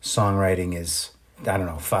 songwriting is,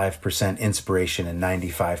 5% inspiration and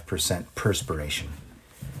 95% perspiration.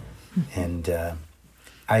 And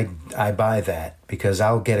I buy that because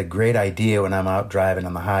I'll get a great idea when I'm out driving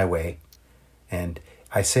on the highway. And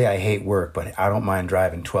I say I hate work, but I don't mind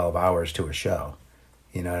driving 12 hours to a show.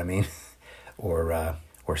 You know what I mean?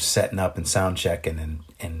 or setting up and sound checking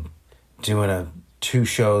and doing 2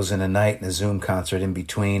 shows in a night and a Zoom concert in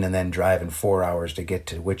between and then driving 4 hours to get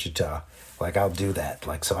to Wichita. Like, I'll do that.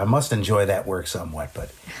 Like, so I must enjoy that work somewhat.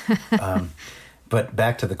 But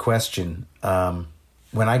back to the question,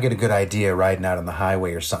 when I get a good idea riding out on the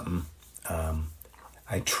highway or something,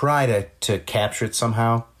 I try to capture it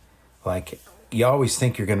somehow. Like, you always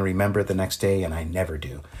think you're going to remember it the next day, and I never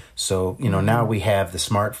do. So, now we have the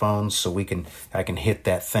smartphones, so I can hit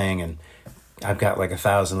that thing, and I've got like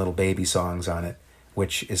 1,000 little baby songs on it,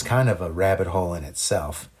 which is kind of a rabbit hole in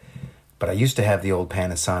itself. But I used to have the old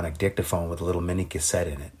Panasonic dictaphone with a little mini cassette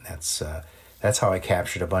in it. That's how I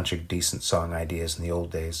captured a bunch of decent song ideas in the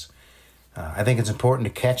old days. I think it's important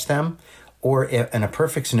to catch them, or in a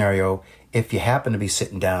perfect scenario, if you happen to be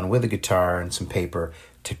sitting down with a guitar and some paper,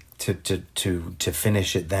 to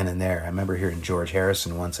finish it then and there. I remember hearing George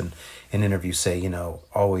Harrison once in an interview say,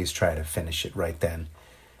 always try to finish it right then.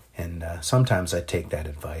 And sometimes I take that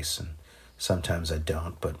advice, and sometimes I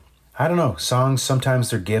don't. But I don't know. Songs,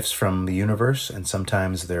 sometimes they're gifts from the universe, and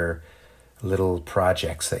sometimes they're little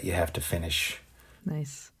projects that you have to finish.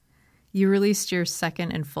 Nice. You released your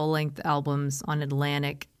second and full-length albums on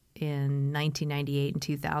Atlantic in 1998 and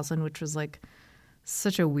 2000, which was like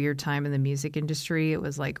such a weird time in the music industry. It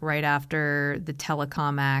was like right after the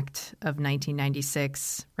Telecom Act of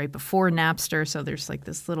 1996, right before Napster. So there's like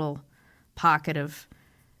this little pocket of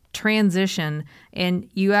transition, and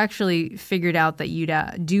you actually figured out that you'd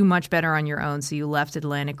do much better on your own. So you left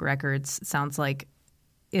Atlantic Records, sounds like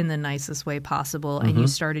in the nicest way possible, and you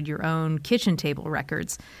started your own Kitchen Table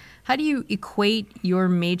Records. How do you equate your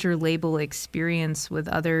major label experience with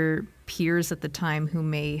other peers at the time who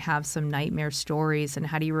may have some nightmare stories, and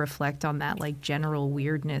how do you reflect on that like general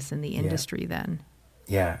weirdness in the industry then?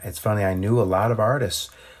 Yeah, it's funny. I knew a lot of artists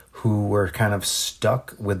who were kind of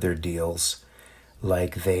stuck with their deals.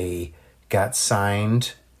 Like, they got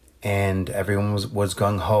signed and everyone was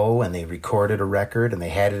gung-ho, and they recorded a record and they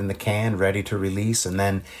had it in the can ready to release, and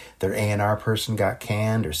then their A&R person got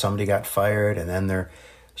canned or somebody got fired, and then they're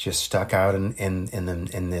just stuck out in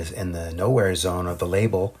the nowhere zone of the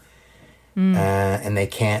label. And they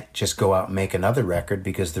can't just go out and make another record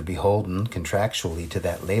because they're beholden contractually to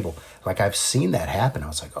that label. Like, I've seen that happen. I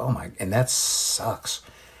was like, oh my, and that sucks.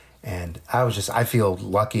 And I feel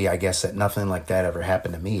lucky, I guess, that nothing like that ever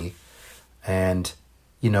happened to me. And,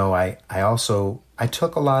 I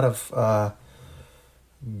took a lot of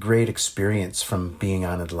great experience from being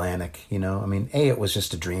on Atlantic, it was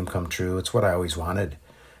just a dream come true. It's what I always wanted,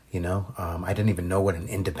 I didn't even know what an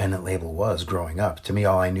independent label was growing up. To me,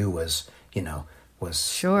 all I knew was,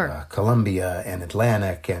 Columbia and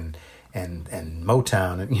Atlantic and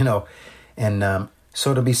Motown, and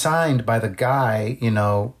so to be signed by the guy,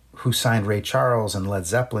 who signed Ray Charles and Led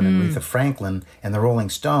Zeppelin and Aretha Franklin and the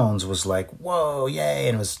Rolling Stones was like, whoa, yay,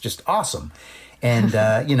 and it was just awesome. And,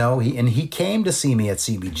 he came to see me at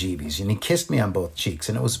CBGB's, and he kissed me on both cheeks,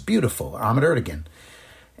 and it was beautiful. Ahmet Ertegun.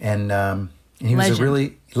 And he was a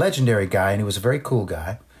really legendary guy, and he was a very cool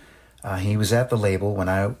guy. He was at the label when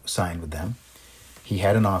I signed with them. He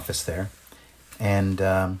had an office there.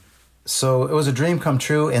 And so it was a dream come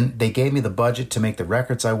true, and they gave me the budget to make the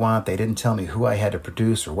records I want. They didn't tell me who I had to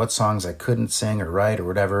produce or what songs I couldn't sing or write or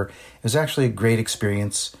whatever. It was actually a great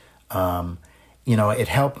experience. It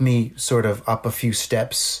helped me sort of up a few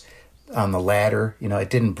steps on the ladder. It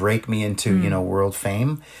didn't break me into, world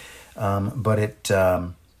fame. But it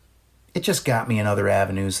just got me in other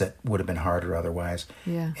avenues that would have been harder otherwise.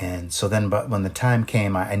 Yeah. And so then, but when the time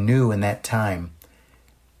came, I knew in that time,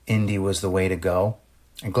 indie was the way to go.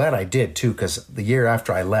 I'm glad I did, too, because the year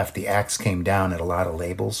after I left, the axe came down at a lot of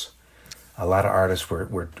labels. A lot of artists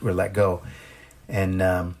were let go.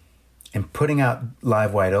 And putting out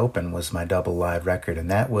Live Wide Open was my double live record,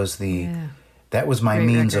 and that was my Great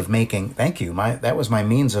means record. of making, thank you, that was my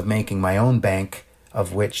means of making my own bank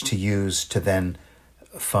of which to use to then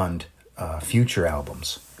fund future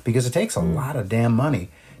albums. Because it takes a lot of damn money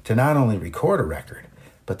to not only record a record,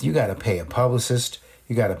 but you got to pay a publicist,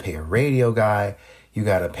 you got to pay a radio guy, you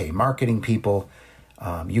got to pay marketing people.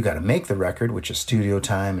 You got to make the record, which is studio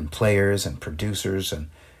time and players and producers, and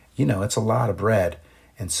it's a lot of bread.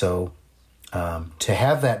 And so to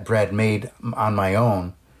have that bread made on my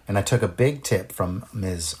own, and I took a big tip from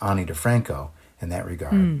Ms. Ani DeFranco in that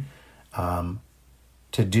regard.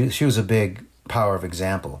 She was a big power of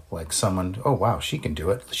example, like someone, oh wow, she can do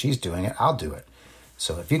it, she's doing it, I'll do it.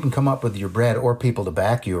 So if you can come up with your bread or people to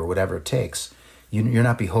back you or whatever it takes, you're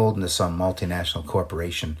not beholden to some multinational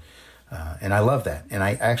corporation. And I love that. And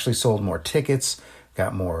I actually sold more tickets,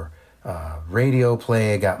 got more radio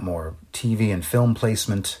play, got more TV and film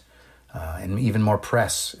placement, and even more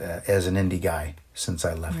press as an indie guy since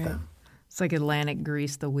I left them. It's like Atlantic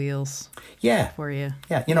greased the wheels. Yeah. For you.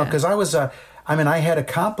 Yeah, because I was, I had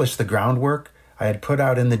accomplished the groundwork. I had put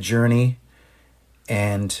out in the journey,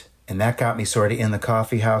 and that got me sort of in the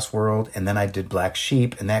coffee house world. And then I did Black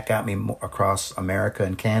Sheep, and that got me across America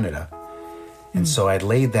and Canada. And so I'd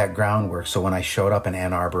laid that groundwork. So when I showed up in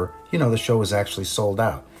Ann Arbor, the show was actually sold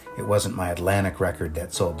out. It wasn't my Atlantic record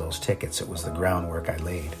that sold those tickets. It was the groundwork I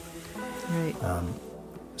laid. Right.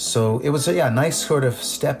 So it was a nice sort of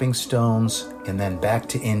stepping stones, and then back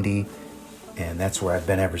to indie. And that's where I've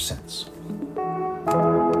been ever since.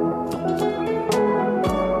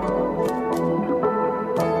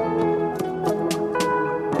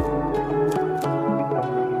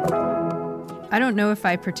 I don't know if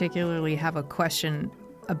I particularly have a question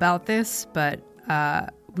about this, but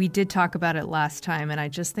we did talk about it last time, and I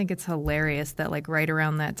just think it's hilarious that like right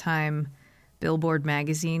around that time, Billboard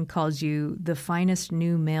magazine calls you the finest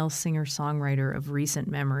new male singer-songwriter of recent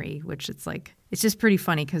memory, which it's just pretty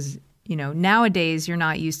funny because, nowadays you're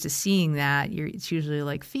not used to seeing that. It's usually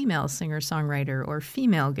like female singer-songwriter or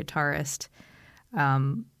female guitarist.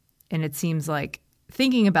 And it seems like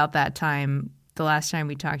thinking about that time, the last time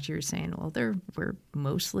we talked, you were saying, well, there were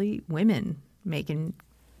mostly women making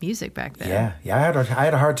music back then. Yeah. I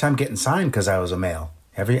had a hard time getting signed because I was a male.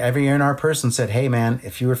 Every A&R person said, hey, man,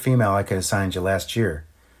 if you were female, I could have signed you last year.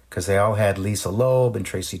 Because they all had Lisa Loeb and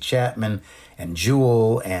Tracy Chapman and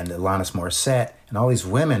Jewel and Alanis Morissette. And all these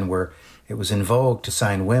women it was in vogue to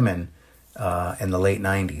sign women in the late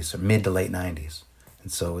 90s or mid to late 90s.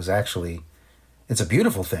 And so it was it's a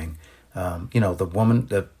beautiful thing. The woman,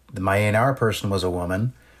 my A&R person was a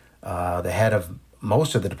woman. The head of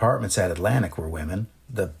most of the departments at Atlantic were women.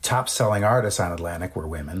 The top-selling artists on Atlantic were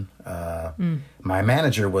women. My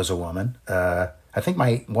manager was a woman. I think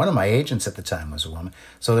one of my agents at the time was a woman.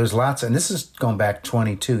 So there's lots, and this is going back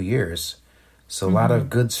 22 years. So a lot of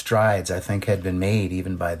good strides, I think, had been made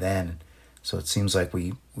even by then. So it seems like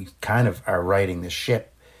we kind of are righting the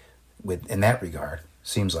ship in that regard.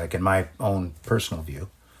 Seems like, in my own personal view.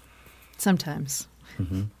 Sometimes.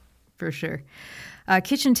 For sure.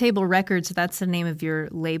 Kitchen Table Records, that's the name of your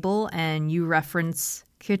label, and you reference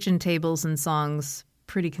kitchen tables and songs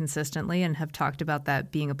pretty consistently and have talked about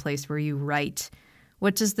that being a place where you write.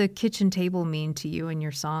 What does the kitchen table mean to you and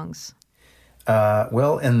your songs?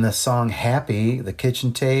 Well, in the song Happy, the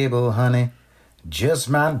kitchen table, honey, just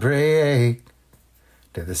might break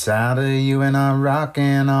to the sound of you and our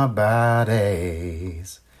rocking our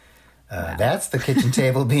bodies. Wow. That's the kitchen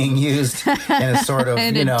table being used in a sort of,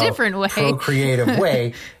 different way. Procreative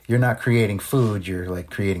way. You're not creating food, you're like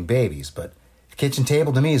creating babies. But the kitchen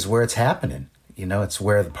table to me is where it's happening. It's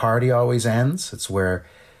where the party always ends. It's where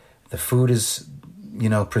the food is,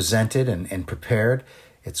 presented and prepared.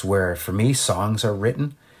 It's where, for me, songs are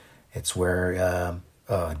written. It's where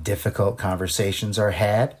difficult conversations are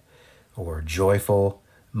had or joyful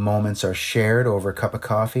moments are shared over a cup of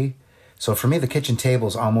coffee. So for me, the kitchen table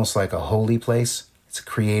is almost like a holy place. It's a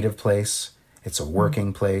creative place. It's a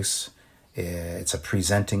working place. It's a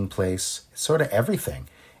presenting place. It's sort of everything.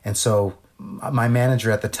 And so my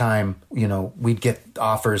manager at the time, we'd get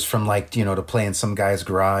offers from to play in some guy's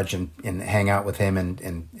garage and hang out with him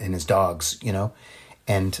and his dogs,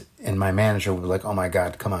 And my manager would be like, oh my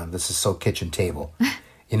God, come on, this is so kitchen table.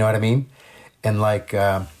 You know what I mean? And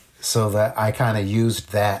so that I kind of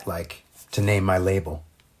used that to name my label.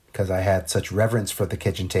 Because I had such reverence for the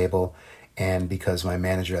kitchen table, and because my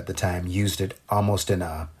manager at the time used it almost in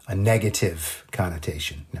a negative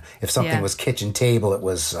connotation. If something was kitchen table, it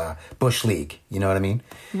was Bush League. You know what I mean?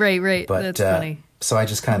 Right. But, that's funny. So I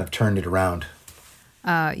just kind of turned it around.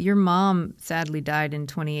 Your mom sadly died in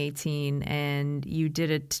 2018, and you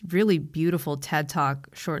did a really beautiful TED Talk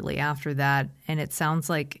shortly after that, and it sounds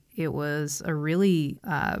like it was a really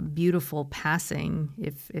beautiful passing,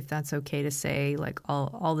 if that's okay to say.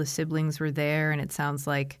 All the siblings were there, and it sounds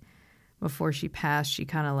like before she passed, she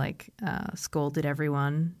kind of scolded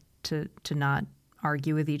everyone to not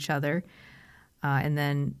argue with each other. And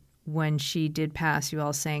then when she did pass, you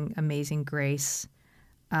all sang Amazing Grace.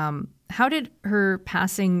 How did her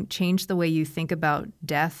passing change the way you think about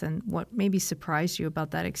death, and what maybe surprised you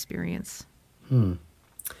about that experience?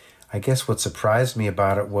 I guess what surprised me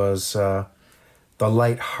about it was the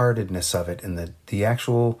lightheartedness of it, and the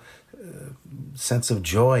actual sense of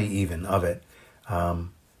joy even of it,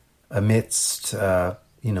 amidst the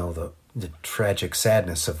tragic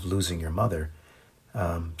sadness of losing your mother.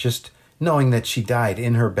 Just knowing that she died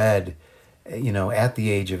in her bed, at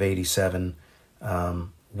the age of 87,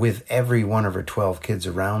 with every one of her 12 kids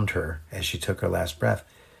around her as she took her last breath.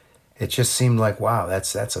 It just seemed like, wow,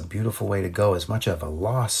 that's a beautiful way to go. As much of a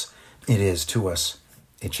loss it is to us,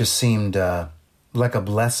 it just seemed like a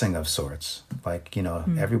blessing of sorts. Like,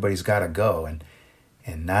 everybody's got to go, and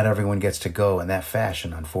not everyone gets to go in that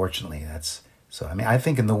fashion, unfortunately. I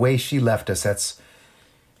think in the way she left us,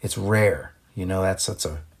 it's rare. That's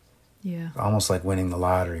almost like winning the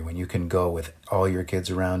lottery, when you can go with all your kids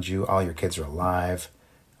around you, all your kids are alive,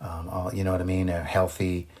 you know what I mean,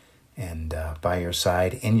 healthy, and by your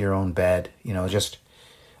side, in your own bed. Just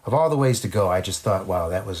of all the ways to go, I just thought, wow,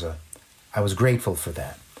 I was grateful for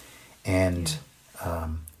that. And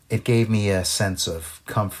it gave me a sense of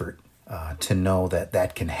comfort to know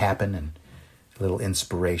that can happen, and a little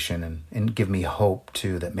inspiration, and give me hope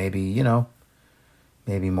too, that maybe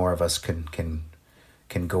more of us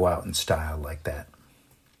can go out in style like that.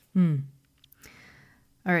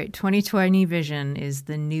 All right, 2020 Vision is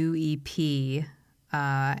the new EP,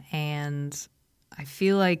 and I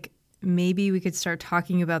feel like maybe we could start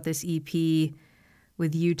talking about this EP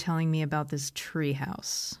with you telling me about this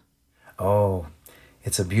treehouse. Oh,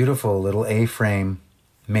 it's a beautiful little A-frame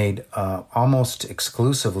made almost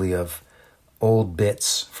exclusively of old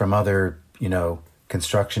bits from other,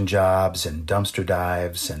 construction jobs and dumpster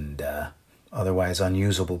dives and otherwise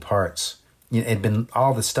unusable parts.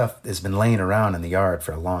 All the stuff has been laying around in the yard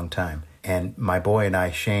for a long time. And my boy and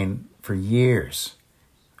I, Shane, for years,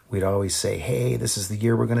 we'd always say, hey, this is the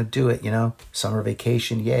year we're going to do it, summer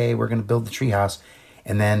vacation, yay, we're going to build the treehouse.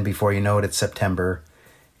 And then before you know it, it's September,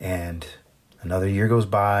 and another year goes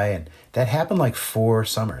by, and that happened like 4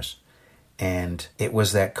 summers. And it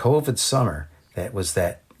was that COVID summer that was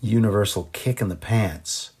that universal kick in the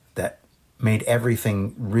pants that made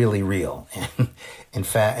everything really real. In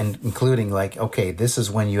fact, and including like, okay, this is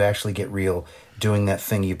when you actually get real doing that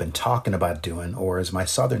thing you've been talking about doing, or as my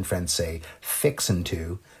southern friends say, fixing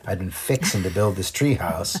to. I'd been fixing to build this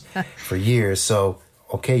treehouse for years. So,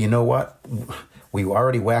 okay, you know what? We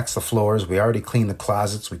already waxed the floors. We already cleaned the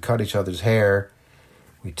closets. We cut each other's hair.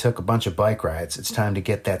 We took a bunch of bike rides. It's time to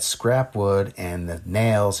get that scrap wood and the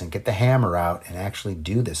nails and get the hammer out and actually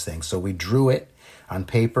do this thing. So we drew it on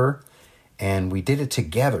paper, and we did it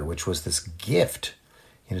together, which was this gift,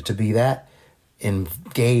 to be that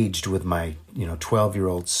engaged with my,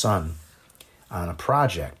 12-year-old son on a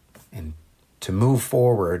project, and to move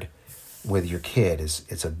forward with your kid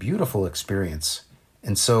it's a beautiful experience.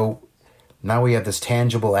 And so now we have this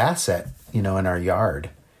tangible asset, in our yard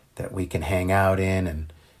that we can hang out in,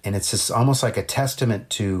 and it's just almost like a testament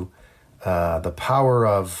to the power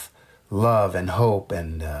of love and hope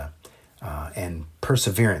and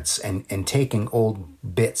perseverance, and taking old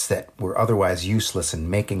bits that were otherwise useless and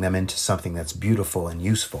making them into something that's beautiful and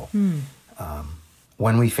useful.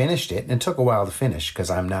 When we finished it, and it took a while to finish because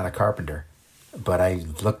I'm not a carpenter, but I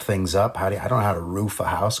looked things up. I don't know how to roof a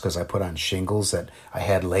house because I put on shingles that I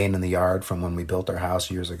had laying in the yard from when we built our house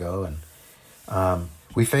years ago, and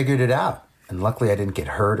we figured it out. And luckily I didn't get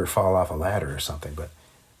hurt or fall off a ladder or something. But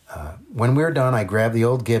when we were done, I grabbed the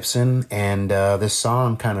old Gibson, and this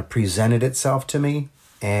song kind of presented itself to me.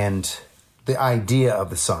 And the idea of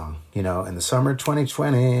the song, in the summer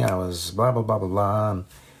 2020, I was blah, blah, blah, blah, blah. And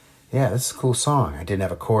yeah, this is a cool song. I didn't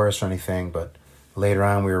have a chorus or anything, but later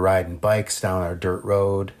on we were riding bikes down our dirt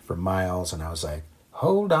road for miles, and I was like,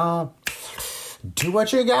 hold on, do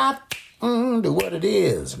what you got, do what it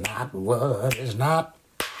is, not what is not.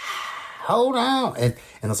 Hold on. And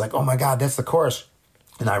I was like, oh my God, that's the chorus.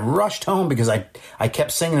 And I rushed home because I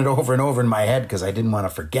kept singing it over and over in my head because I didn't want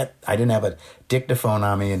to forget. I didn't have a dictaphone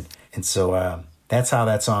on me. And so that's how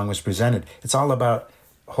that song was presented. It's all about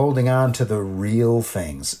holding on to the real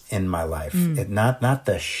things in my life. Not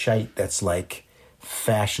the shite that's like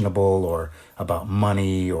fashionable or about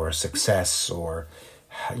money or success or,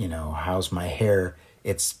 how's my hair.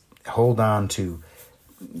 It's hold on to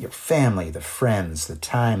your family, the friends, the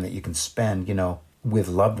time that you can spend, with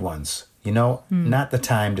loved ones, not the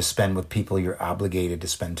time to spend with people you're obligated to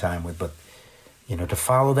spend time with, but, to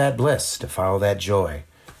follow that bliss, to follow that joy.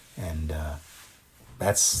 And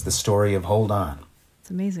that's the story of Hold On.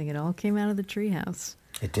 It's amazing. It all came out of the treehouse.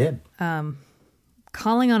 It did.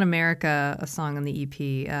 Calling on America, a song on the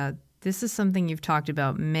EP, this is something you've talked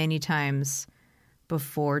about many times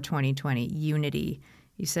before 2020, unity.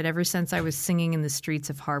 You said, ever since I was singing in the streets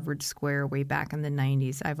of Harvard Square way back in the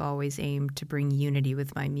 90s, I've always aimed to bring unity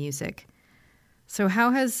with my music. So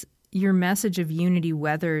how has your message of unity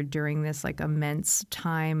weathered during this like immense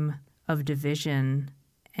time of division?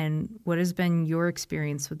 And what has been your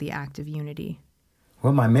experience with the act of unity?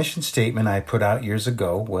 Well, my mission statement I put out years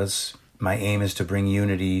ago was, my aim is to bring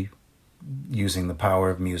unity using the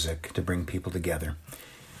power of music to bring people together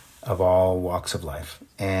of all walks of life.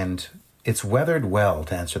 And it's weathered well,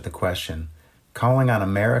 to answer the question. Calling on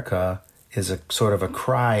America is a sort of a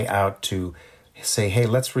cry out to say, hey,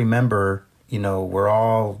 let's remember, we're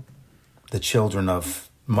all the children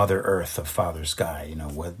of Mother Earth, of Father Sky,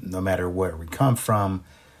 no matter where we come from,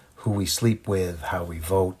 who we sleep with, how we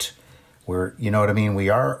vote. We're, you know what I mean? We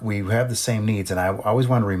have the same needs. And I always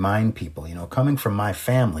want to remind people, coming from my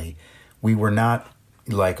family, we were not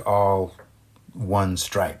like all one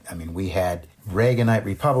stripe. I mean, we had Reaganite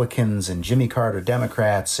Republicans and Jimmy Carter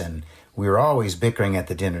Democrats, and we were always bickering at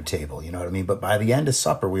the dinner table, you know what I mean? But by the end of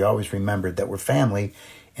supper, we always remembered that we're family.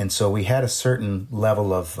 And so we had a certain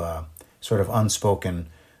level of sort of unspoken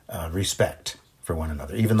respect for one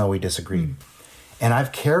another, even though we disagreed. And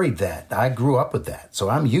I've carried that. I grew up with that. So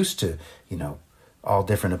I'm used to, all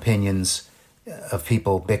different opinions of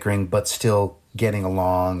people bickering, but still getting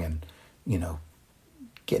along and,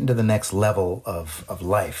 getting to the next level of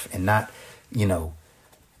life, and not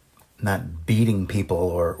beating people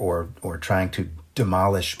or trying to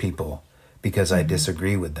demolish people because I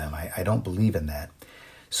disagree with them. I don't believe in that.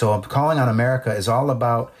 So Calling on America is all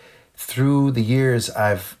about, through the years,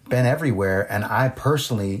 I've been everywhere, and I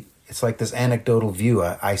personally, it's like this anecdotal view.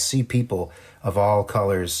 I see people of all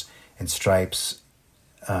colors and stripes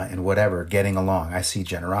and whatever getting along. I see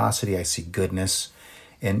generosity. I see goodness.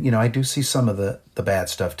 And, I do see some of the bad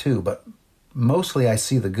stuff too, but mostly I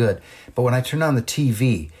see the good. But when I turn on the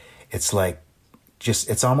TV, it's like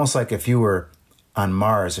it's almost like if you were on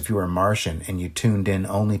Mars, if you were a Martian and you tuned in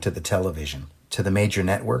only to the television, to the major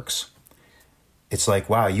networks. It's like,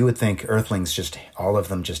 wow, you would think Earthlings all of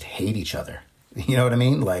them just hate each other. You know what I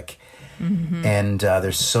mean? Like, and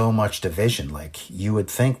there's so much division. Like, you would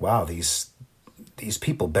think, wow, these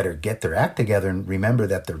people better get their act together and remember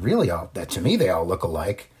that they're really that to me, they all look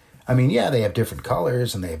alike. I mean, yeah, they have different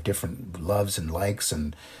colors and they have different loves and likes,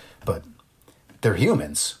 but they're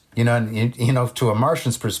humans, and, to a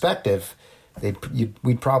Martian's perspective,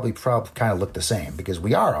 we'd probably kind of look the same, because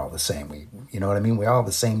we are all the same. You know what I mean? We all have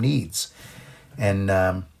the same needs. And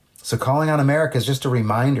so Calling on America is just a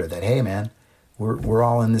reminder that, hey, man, we're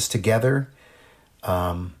all in this together.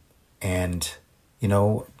 And,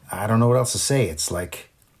 I don't know what else to say. It's like,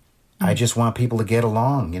 I just want people to get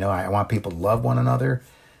along. I want people to love one another.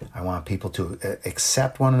 I want people to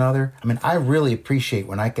accept one another. I mean, I really appreciate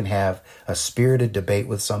when I can have a spirited debate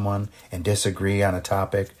with someone and disagree on a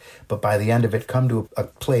topic, but by the end of it, come to a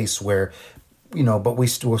place where, but we're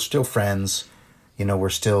still friends. We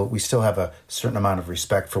still have a certain amount of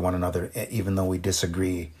respect for one another, even though we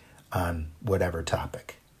disagree on whatever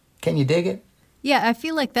topic. Can you dig it? Yeah, I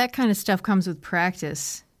feel like that kind of stuff comes with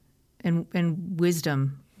practice and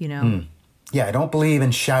wisdom, Yeah, I don't believe in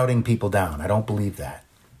shouting people down. I don't believe that.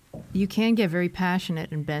 You can get very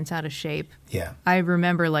passionate and bent out of shape. Yeah. I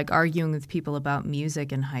remember arguing with people about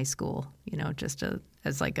music in high school, just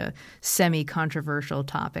as a semi-controversial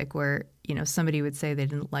topic where, somebody would say they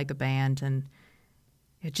didn't like a band, and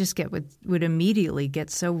it just would immediately get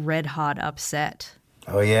so red hot upset.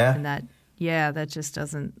 Oh, yeah? And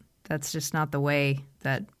that's just not the way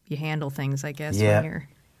that you handle things, I guess. Yeah,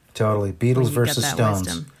 totally. Beatles versus Stones.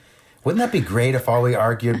 Wisdom. Wouldn't that be great if all we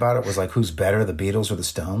argued about it was who's better, the Beatles or the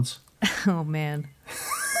Stones? Oh, man.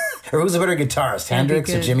 Or who's a better guitarist,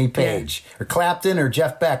 Hendrix or Jimmy Page? Yeah. Or Clapton or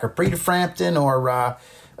Jeff Beck or Peter Frampton or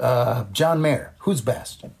John Mayer? Who's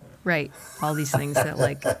best? Right. All these things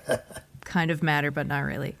that kind of matter, but not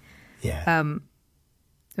really. Yeah.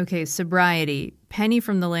 Okay, sobriety. Penny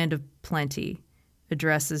from the Land of Plenty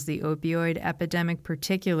addresses the opioid epidemic,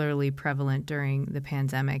 particularly prevalent during the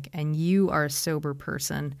pandemic, and you are a sober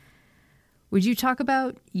person. Would you talk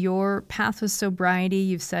about your path with sobriety?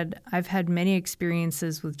 You've said, I've had many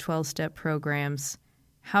experiences with 12-step programs.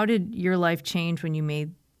 How did your life change when you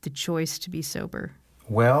made the choice to be sober?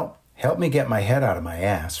 Well, helped me get my head out of my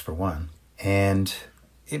ass, for one. And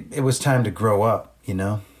it was time to grow up, It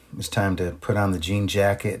was time to put on the jean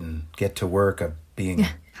jacket and get to work of being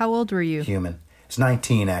How old were you? Human. I was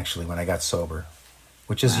 19, actually, when I got sober,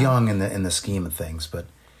 which is young in the scheme of things. But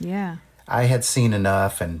yeah, I had seen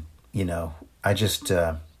enough, and, I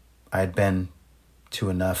had been to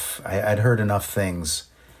enough. I'd heard enough things.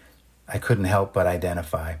 I couldn't help but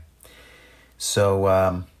identify.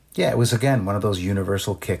 So, it was, again, one of those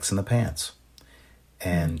universal kicks in the pants.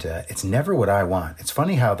 And it's never what I want. It's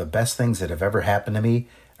funny how the best things that have ever happened to me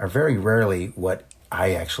are very rarely what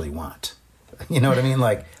I actually want. You know what I mean?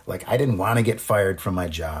 Like I didn't want to get fired from my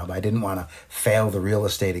job. I didn't want to fail the real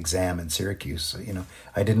estate exam in Syracuse. You know,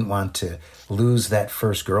 I didn't want to lose that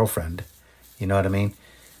first girlfriend. You know what I mean?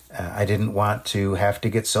 I didn't want to have to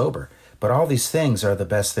get sober. But all these things are the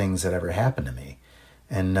best things that ever happened to me.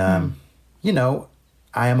 And, you know,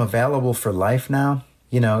 I am available for life now.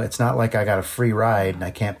 You know, it's not like I got a free ride and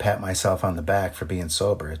I can't pat myself on the back for being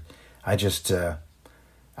sober. I just,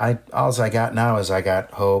 all I got now is I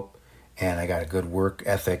got hope and I got a good work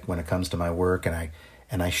ethic when it comes to my work,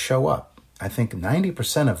 and I show up. I think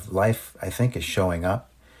 90% of life, I think, is showing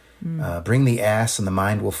up. Bring the ass and the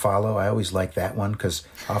mind will follow. I always like that one because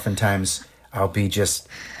oftentimes I'll be just,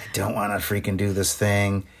 I don't want to freaking do this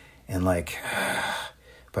thing, and like,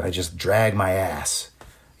 but I just drag my ass.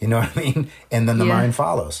 You know what I mean? And then the mind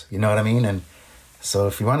follows. You know what I mean? And so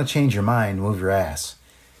if you want to change your mind, move your ass.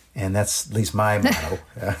 And that's at least my motto.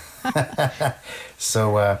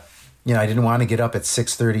 So, you know, I didn't want to get up at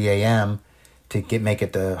 6:30 a.m. to make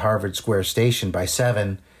it to Harvard Square Station by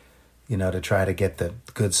 7, you know, to try to get the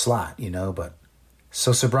good slot, you know. But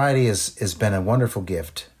so sobriety has been a wonderful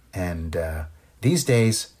gift. And these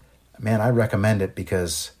days, man, I recommend it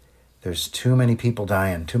because there's too many people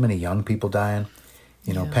dying, too many young people dying.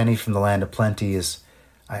 You know, Penny from the Land of Plenty is,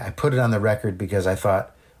 I put it on the record because I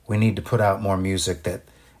thought we need to put out more music that,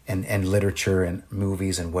 and literature and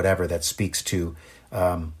movies and whatever that speaks to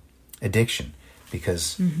addiction,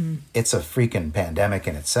 because it's a freaking pandemic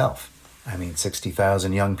in itself. I mean,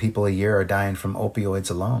 60,000 young people a year are dying from opioids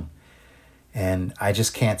alone. And I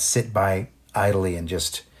just can't sit by idly and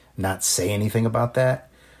just not say anything about that.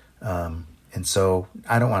 And so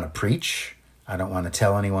I don't want to preach. I don't want to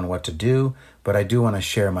tell anyone what to do, but I do want to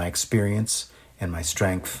share my experience and my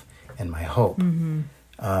strength and my hope.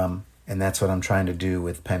 And that's what I'm trying to do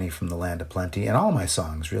with Penny from the Land of Plenty and all my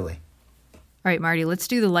songs, really. All right, Marty, let's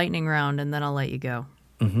do the lightning round and then I'll let you go.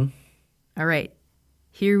 All right,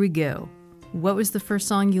 here we go. What was the first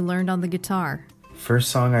song you learned on the guitar?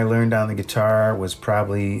 First song I learned on the guitar was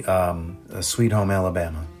probably Sweet Home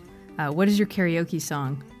Alabama. What is your karaoke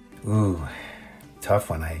song? Ooh, tough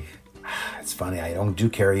one. It's funny, I don't do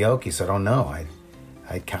karaoke, so I don't know.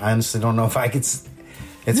 I honestly don't know if I could.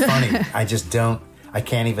 It's funny. I just don't. I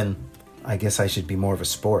can't even. I guess I should be more of a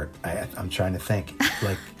sport. I'm trying to think.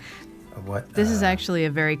 Like, what? This is actually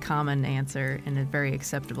a very common answer and a very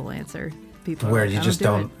acceptable answer. People where like, you just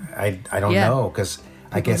don't. I don't know, because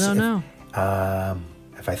I guess don't know.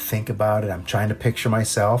 If I think about it, I'm trying to picture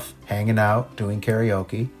myself hanging out doing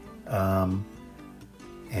karaoke,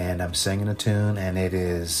 and I'm singing a tune, and it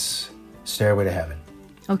is Stairway to Heaven.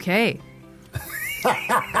 Okay.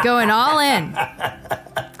 Going all in.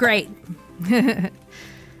 Great.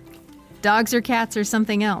 Dogs or cats or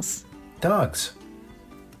something else? Dogs.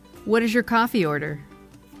 What is your coffee order?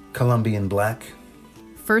 Colombian black.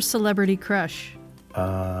 First celebrity crush?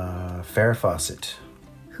 Farrah Fawcett.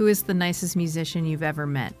 Who is the nicest musician you've ever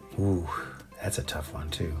met? Ooh, that's a tough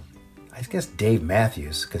one, too. I guess Dave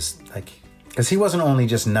Matthews, because he wasn't only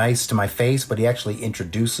just nice to my face, but he actually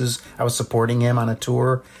introduces. I was supporting him on a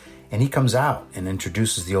tour, and he comes out and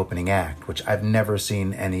introduces the opening act, which I've never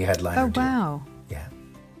seen any headliner do. Oh, wow. Yeah.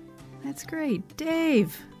 That's great.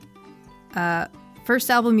 Dave. First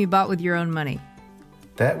album you bought with your own money?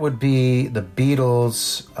 That would be the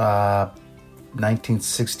Beatles,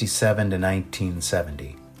 1967 to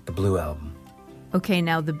 1970, the Blue Album. Okay,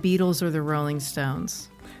 now the Beatles or the Rolling Stones?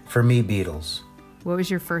 For me, Beatles. What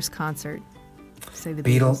was your first concert? Say the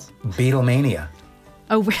Beatles. Beatlemania.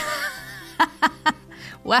 Oh,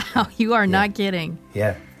 wow, you are not kidding.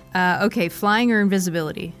 Yeah. Okay, flying or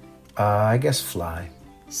invisibility? I guess fly.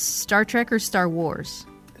 Star Trek or Star Wars?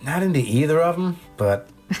 Not into either of them, but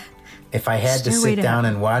if I had to sit down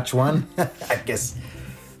and watch one, I guess,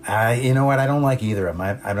 you know what, I don't like either of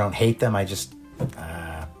them. I don't hate them, I just,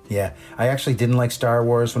 yeah. I actually didn't like Star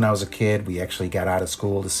Wars when I was a kid. We actually got out of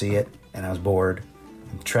school to see it, and I was bored.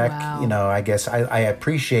 And Trek, wow. You know, I guess I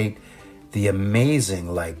appreciate the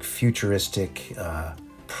amazing, like, futuristic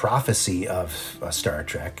prophecy of Star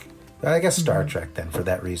Trek. But I guess Star Trek, then, for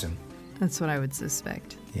that reason. That's what I would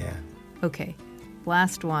suspect. Yeah. Okay.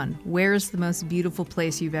 Last one. Where is the most beautiful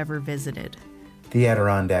place you've ever visited? The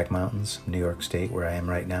Adirondack Mountains, New York State, where I am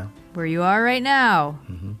right now. Where you are right now.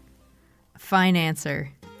 Fine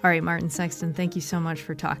answer. All right, Martin Sexton, thank you so much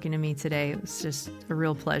for talking to me today. It was just a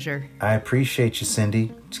real pleasure. I appreciate you,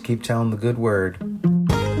 Cindy. Just keep telling the good word.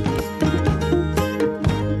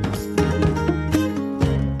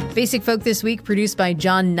 Basic Folk this week produced by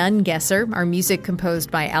John Nungesser. Our music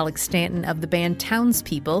composed by Alex Stanton of the band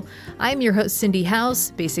Townspeople. I'm your host, Cindy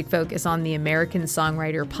House. Basic Folk is on the American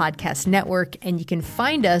Songwriter Podcast Network, and you can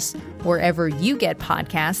find us wherever you get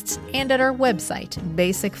podcasts and at our website,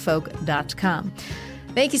 basicfolk.com.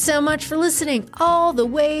 Thank you so much for listening all the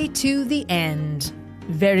way to the end.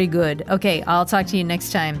 Very good. Okay, I'll talk to you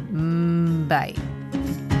next time. Bye.